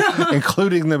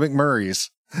 including the McMurrays.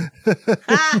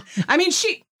 I mean,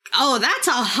 she. Oh, that's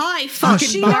a high fucking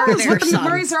She bar knows there, what the son.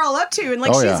 McMurrays are all up to, and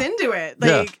like she's into it.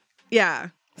 Like, yeah.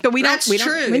 But we don't. That's We don't.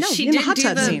 true. We know She in the did hot do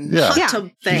tub the scene. Yeah. hot tub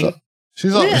thing.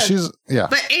 She's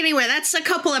But anyway, that's a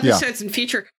couple episodes in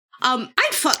future. I'd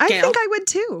fuck Gail. I think I would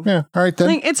too. Yeah. All right then.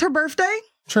 Like, it's her birthday.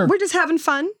 Sure. We're just having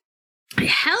fun.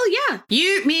 Hell yeah.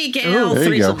 You, me, Gail,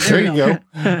 there you go. threesome. There you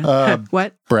go.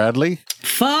 What? Bradley.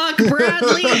 Fuck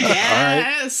Bradley.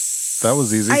 Yes. That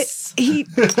was easy. He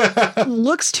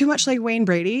looks too much like Wayne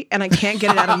Brady, and I can't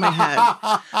get it out of my head.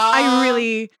 I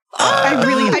mean,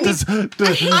 I'm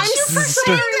super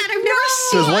sorry that I've never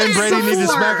seen Does Wayne Brady need to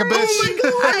smack a bitch? Oh my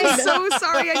God. I'm so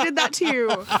sorry I did that to you.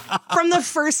 From the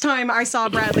first time I saw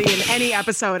Bradley in any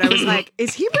episode, I was like,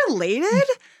 is he related?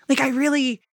 Like,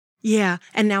 yeah.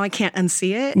 And now I can't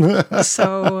unsee it.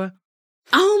 So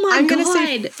I'm going to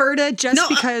say Ferda just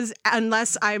because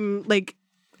unless I'm like,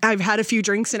 I've had a few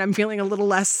drinks and I'm feeling a little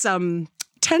less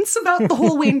tense about the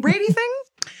whole Wayne Brady thing.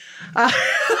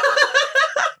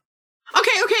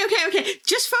 Okay.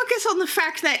 Just focus on the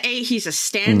fact that A, he's a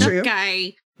stand-up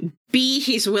guy. B,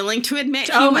 he's willing to admit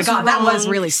he was Oh my God, that was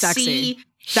wrong. really sexy. C,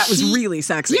 that was really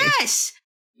sexy. Yes.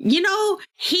 You know,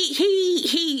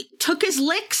 he took his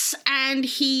licks and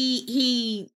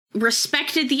he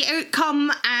respected the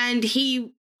outcome and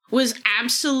he was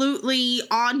absolutely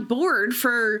on board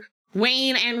for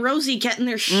Wayne and Rosie getting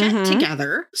their shit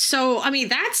together. So, I mean,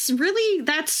 that's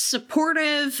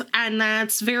supportive and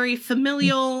that's very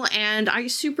familial and I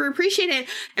super appreciate it.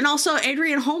 And also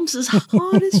Adrian Holmes is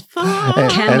hot as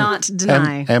fuck. Cannot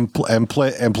deny. And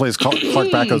plays Clark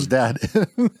Backo's dad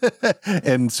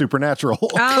in Supernatural.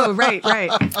 Oh, right.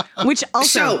 Which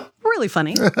also really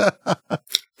funny.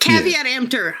 Caveat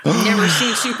emptor. Never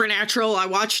seen Supernatural. I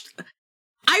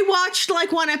watched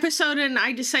like one episode and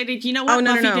I decided, you know what?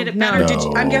 Buffy did it better.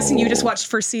 No. I'm guessing you just watched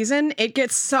first season. It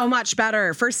gets so much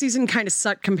better. First season kind of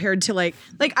sucked compared to like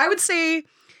I would say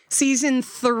season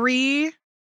 3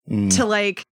 to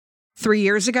like 3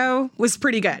 years ago was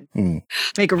pretty good.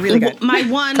 Like really good. My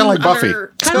one kind of like Buffy.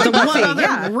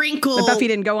 Wrinkle. But Buffy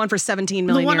didn't go on for 17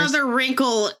 million years. The one other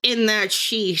wrinkle in that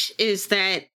sheet is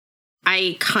that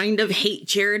I kind of hate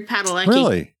Jared Padalecki.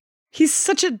 Really? He's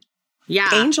such a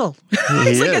angel.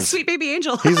 He's like a sweet baby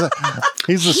angel.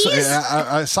 He's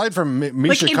aside from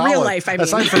Misha like in Collins, real life, I mean.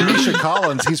 Aside from Misha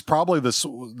Collins, he's probably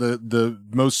the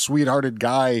most sweethearted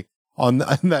guy on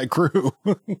that crew.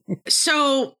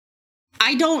 So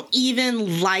I don't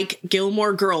even like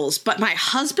Gilmore Girls, but my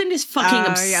husband is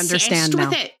fucking obsessed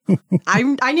with it.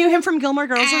 I knew him from Gilmore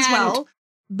Girls as well,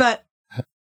 but.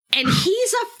 And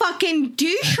he's a fucking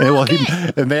douche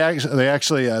rocket. And they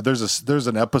actually there's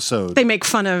an episode they make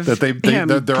fun of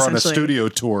that they're on a studio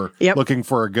tour Yep. looking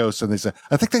for a ghost, and they say,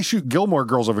 "I think they shoot Gilmore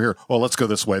Girls over here." Well, let's go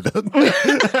this way then.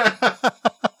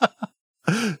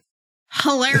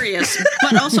 Hilarious,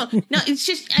 but also no. It's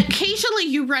just occasionally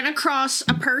you run across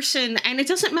a person, and it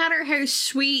doesn't matter how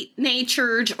sweet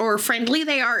natured or friendly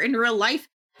they are in real life.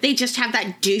 They just have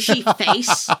that douchey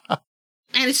face.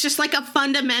 And it's just like a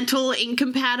fundamental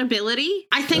incompatibility.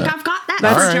 I think I've got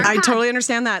that. I totally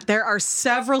understand that. There are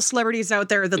several celebrities out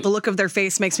there that the look of their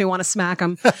face makes me want to smack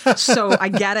them. So I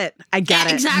get it.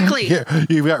 Exactly. Yeah,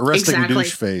 you've got resting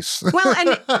douche face. Well,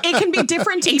 and it can be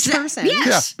different to each person.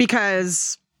 Yes.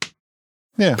 Because.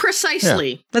 Yeah.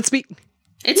 Precisely. Yeah. Let's be.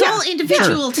 It's all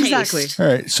individual taste. Exactly.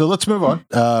 All right. So let's move on.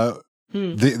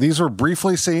 These were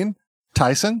briefly seen.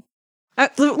 Tyson.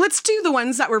 Let's do the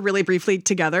ones that were really briefly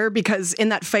together because in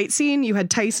that fight scene, you had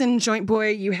Tyson, Joint Boy,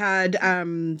 you had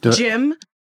Jim.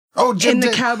 Oh, Jim. In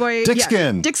the cowboy. Dick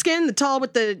Skin. Dick Skin, the tall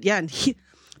with the,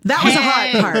 that was a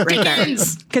hot part right there.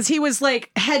 Because he was like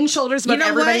head and shoulders above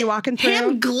everybody walking through.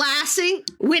 Him glassing,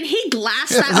 when he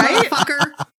glassed that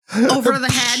motherfucker over the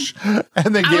head.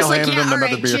 And then Gail handed him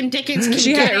another beer. Jim Dickens can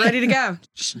she get had it ready to go.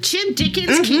 Jim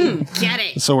Dickens can get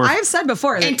it. So I have said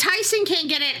before that and Tyson can't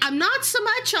get it. I'm not so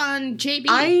much on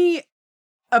JB.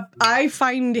 I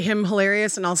find him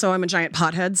hilarious, and also I'm a giant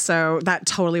pothead, so that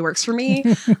totally works for me.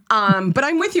 But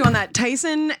I'm with you on that.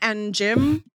 Tyson and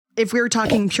Jim if we were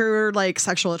talking pure like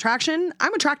sexual attraction,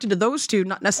 I'm attracted to those two,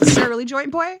 not necessarily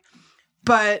Joint Boy.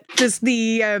 But just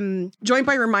the Joint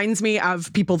Boy reminds me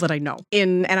of people that I know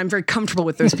and I'm very comfortable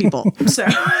with those people. So,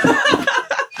 all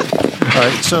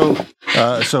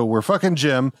right. So we're fucking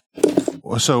Jim.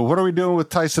 So what are we doing with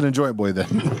Tyson and Joint Boy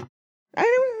then?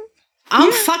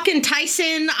 I'm fucking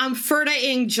Tyson. I'm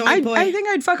Ferda-ing Joint Boy. I think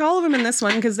I'd fuck all of them in this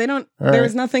one because they don't. There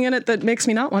was nothing in it that makes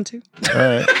me not want to. All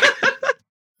right.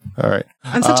 All right.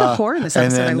 I'm such a whore in this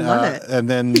episode. I love it. And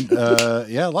then,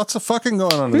 lots of fucking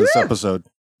going on in this episode.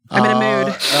 I'm in a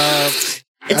mood.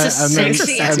 It's a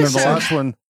sexy episode. And then the last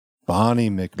one, Bonnie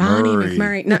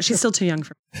McMurray. No, she's still too young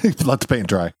for me. Let the paint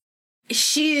dry.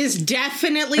 She is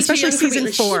definitely especially too young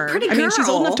season 4. I mean, she's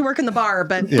old enough to work in the bar,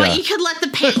 but you could let the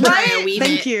paint dry a wee bit.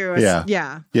 Thank you.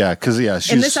 Yeah, because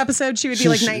she's, in this episode she would be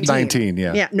like 19. 19,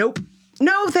 yeah. Nope.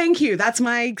 No, thank you. That's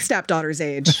my stepdaughter's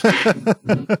age.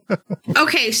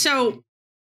 Okay, so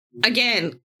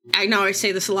again, I know I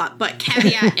say this a lot, but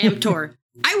caveat emptor.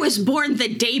 I was born the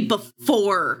day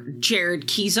before Jared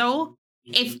Keezo.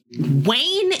 If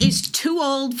Wayne is too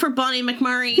old for Bonnie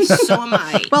McMurray, so am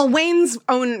I. Well, Wayne's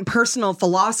own personal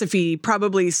philosophy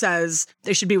probably says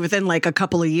they should be within like a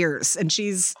couple of years, and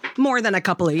she's more than a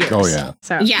couple of years. Oh, yeah.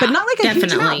 So, but not like a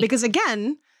huge amount, because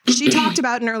again, she talked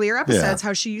about in earlier episodes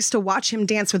how she used to watch him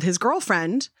dance with his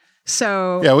girlfriend.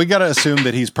 So yeah, we got to assume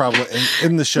that he's probably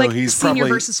in the show. Like he's senior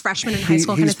probably versus freshman in high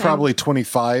school. He's probably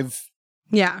 25.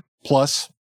 Yeah.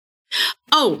 Plus.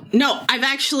 Oh no,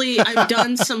 I've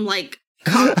done some like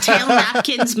cocktail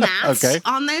napkins maths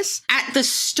on this. At the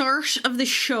start of the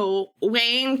show,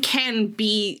 Wayne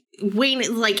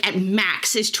like at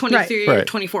max is 23 or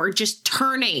 24, just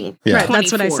turning 24.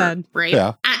 That's what I said. Right.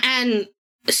 Yeah. And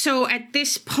so at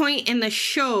this point in the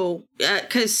show,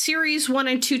 because series 1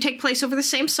 and 2 take place over the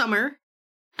same summer,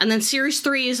 and then series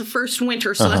 3 is the first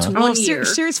winter, so that's 1 year.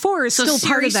 Series 4 is still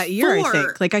part of that year, I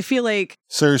think. Like, I feel like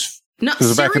series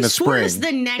back in the spring. Is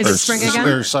the next is it spring again?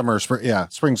 Or summer, spring. Yeah,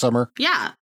 spring, summer.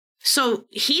 Yeah. So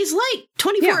he's like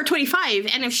 24 or 25,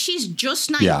 and if she's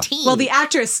just 19, well, the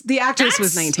actress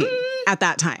was 19 at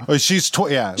that time. Oh, she's she's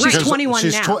 21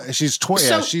 now. She's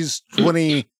 20. She's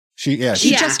 20. She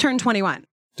just turned 21.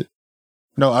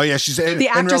 No, she's the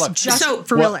actress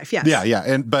for real life. Yes.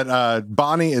 Yeah. But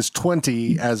Bonnie is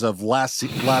 20 as of last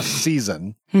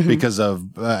season because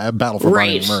of Battle for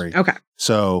Bonnie McMurray. Okay.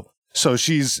 So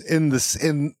she's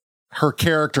in her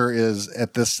character is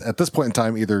at this point in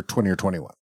time either 20 or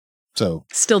 21. So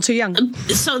still too young.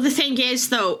 So the thing is,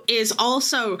 though, is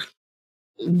also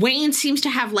Wayne seems to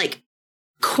have like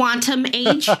quantum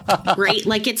age, right?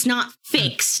 Like it's not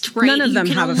fixed, right? None of them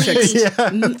have a fixed,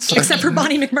 except for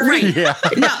Bonnie McMurray. Right. Yeah.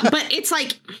 No, but it's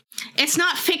like it's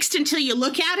not fixed until you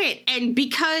look at it, and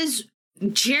because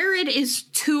Jared is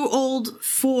too old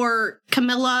for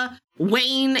Camilla,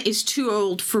 Wayne is too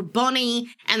old for Bonnie,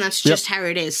 and that's just how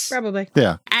it is. Probably.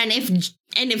 Yeah. And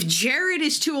if Jared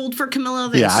is too old for Camilla,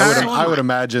 then I would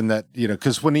imagine that,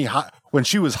 because when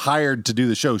she was hired to do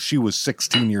the show, she was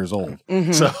 16 years old.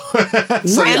 Mm-hmm.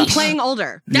 So and playing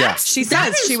older. She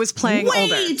says she was playing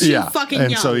older. Too fucking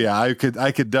young. And so I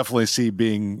could definitely see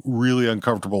being really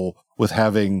uncomfortable with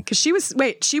having, because she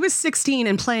was 16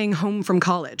 and playing home from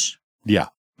college. Yeah.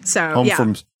 So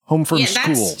home from school.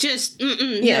 That's just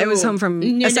it was home from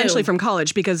essentially from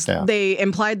college, because they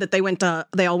implied that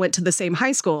they all went to the same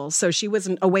high school, so she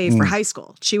wasn't away for high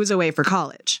school, she was away for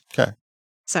college. Okay.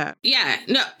 So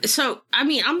so I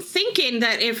mean, I'm thinking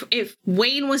that if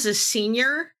Wayne was a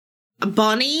senior,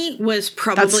 Bonnie was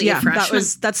probably a freshman.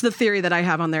 That's the theory that I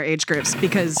have on their age groups,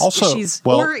 because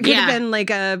or it could have been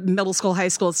like a middle school, high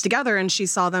school together, and she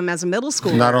saw them as a middle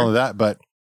schooler. Not only that, but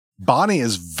Bonnie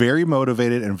is very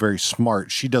motivated and very smart.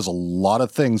 She does a lot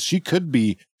of things. She could have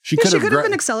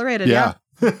been accelerated. Yeah.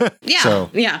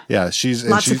 Yeah. She's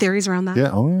lots of theories around that.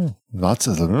 Yeah. Oh, yeah. Lots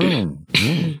of them.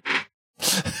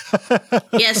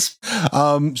 Yes.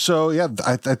 So yeah,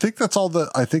 I think that's all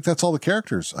the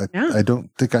characters. I don't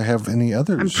think I have any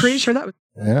others. I'm pretty sure that was.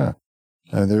 Yeah.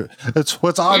 It's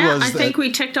what's odd was I think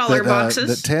we ticked all our boxes.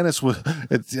 That Tanis was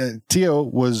Tio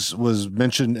was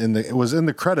mentioned in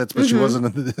the credits, but she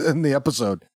wasn't in the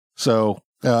episode. So,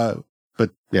 but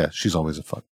yeah, she's always a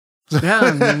fuck.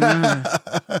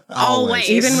 Always,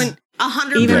 even when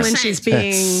 100%. Even when she's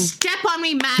being step on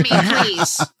me, Mammy,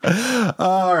 please.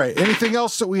 All right. Anything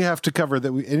else that we have to cover?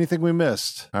 Anything we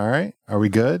missed? All right. Are we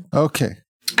good? Okay.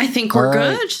 I think we're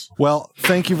good. Well,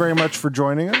 thank you very much for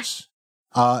joining us.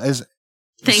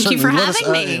 Thank you for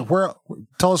having me.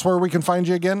 Tell us where we can find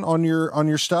you again on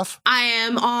your stuff. I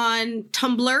am on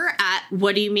Tumblr at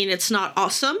What Do You Mean It's Not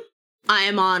Awesome. I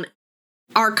am on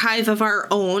Archive of Our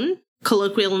Own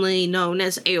colloquially known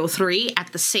as AO3,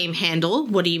 at the same handle.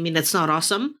 What do you mean it's not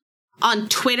awesome? On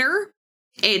Twitter,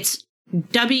 it's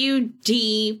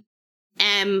WDMI,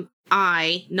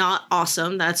 not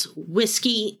awesome. That's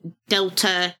Whiskey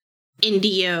Delta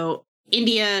India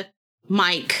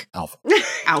Mike Alpha.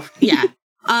 Yeah.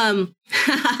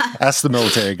 That's the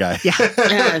military guy.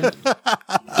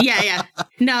 Yeah.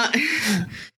 No.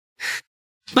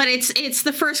 But it's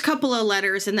the first couple of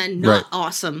letters and then not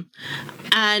awesome.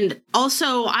 And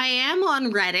also I am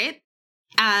on Reddit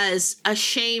as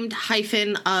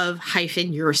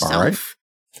ashamed-of-yourself.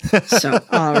 So,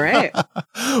 all right.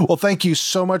 Well, thank you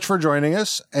so much for joining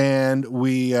us. And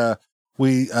we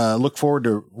look forward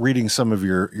to reading some of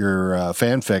your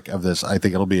fanfic of this. I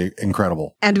think it'll be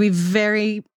incredible. And we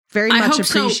very, very much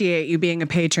appreciate you being a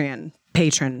patron.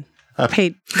 A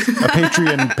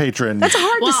Patreon patron. That's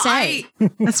hard to say.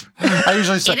 I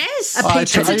usually say it is.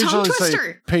 It's a tongue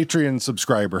twister. Patreon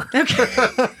subscriber. Okay.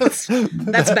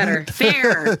 That's better.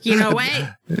 Fair. You know what?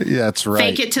 Yeah, that's right.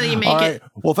 Fake it till you make it.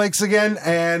 Well, thanks again.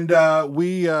 And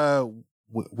we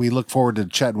look forward to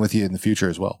chatting with you in the future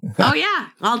as well. Oh, yeah.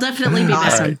 I'll definitely be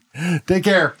awesome. Right. Take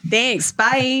care. Thanks.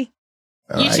 Bye.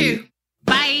 You too.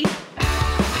 Bye.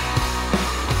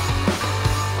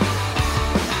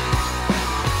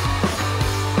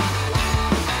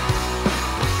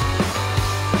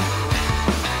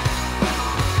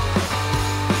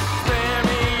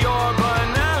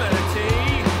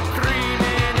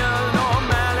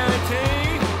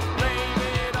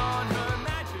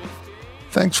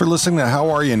 Thanks for listening to How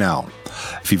Are You Now?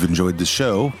 If you've enjoyed the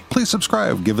show, please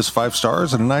subscribe, give us 5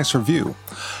 stars, and a nice review.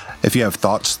 If you have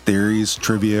thoughts, theories,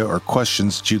 trivia, or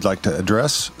questions that you'd like to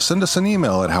address, send us an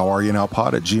email at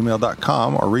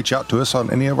howareyounowpod@gmail.com or reach out to us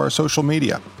on any of our social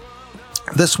media.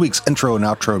 This week's intro and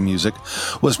outro music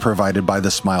was provided by the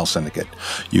Smile Syndicate.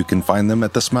 You can find them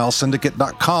at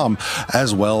thesmilesyndicate.com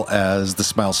as well as the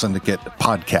Smile Syndicate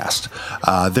podcast.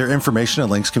 Their information and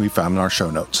links can be found in our show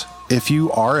notes. If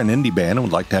you are an indie band and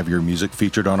would like to have your music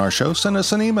featured on our show, send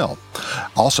us an email.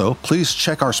 Also, please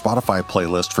check our Spotify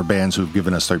playlist for bands who've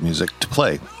given us their music to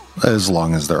play, as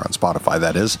long as they're on Spotify,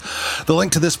 that is. The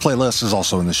link to this playlist is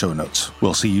also in the show notes.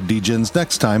 We'll see you D-Gens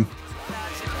next time.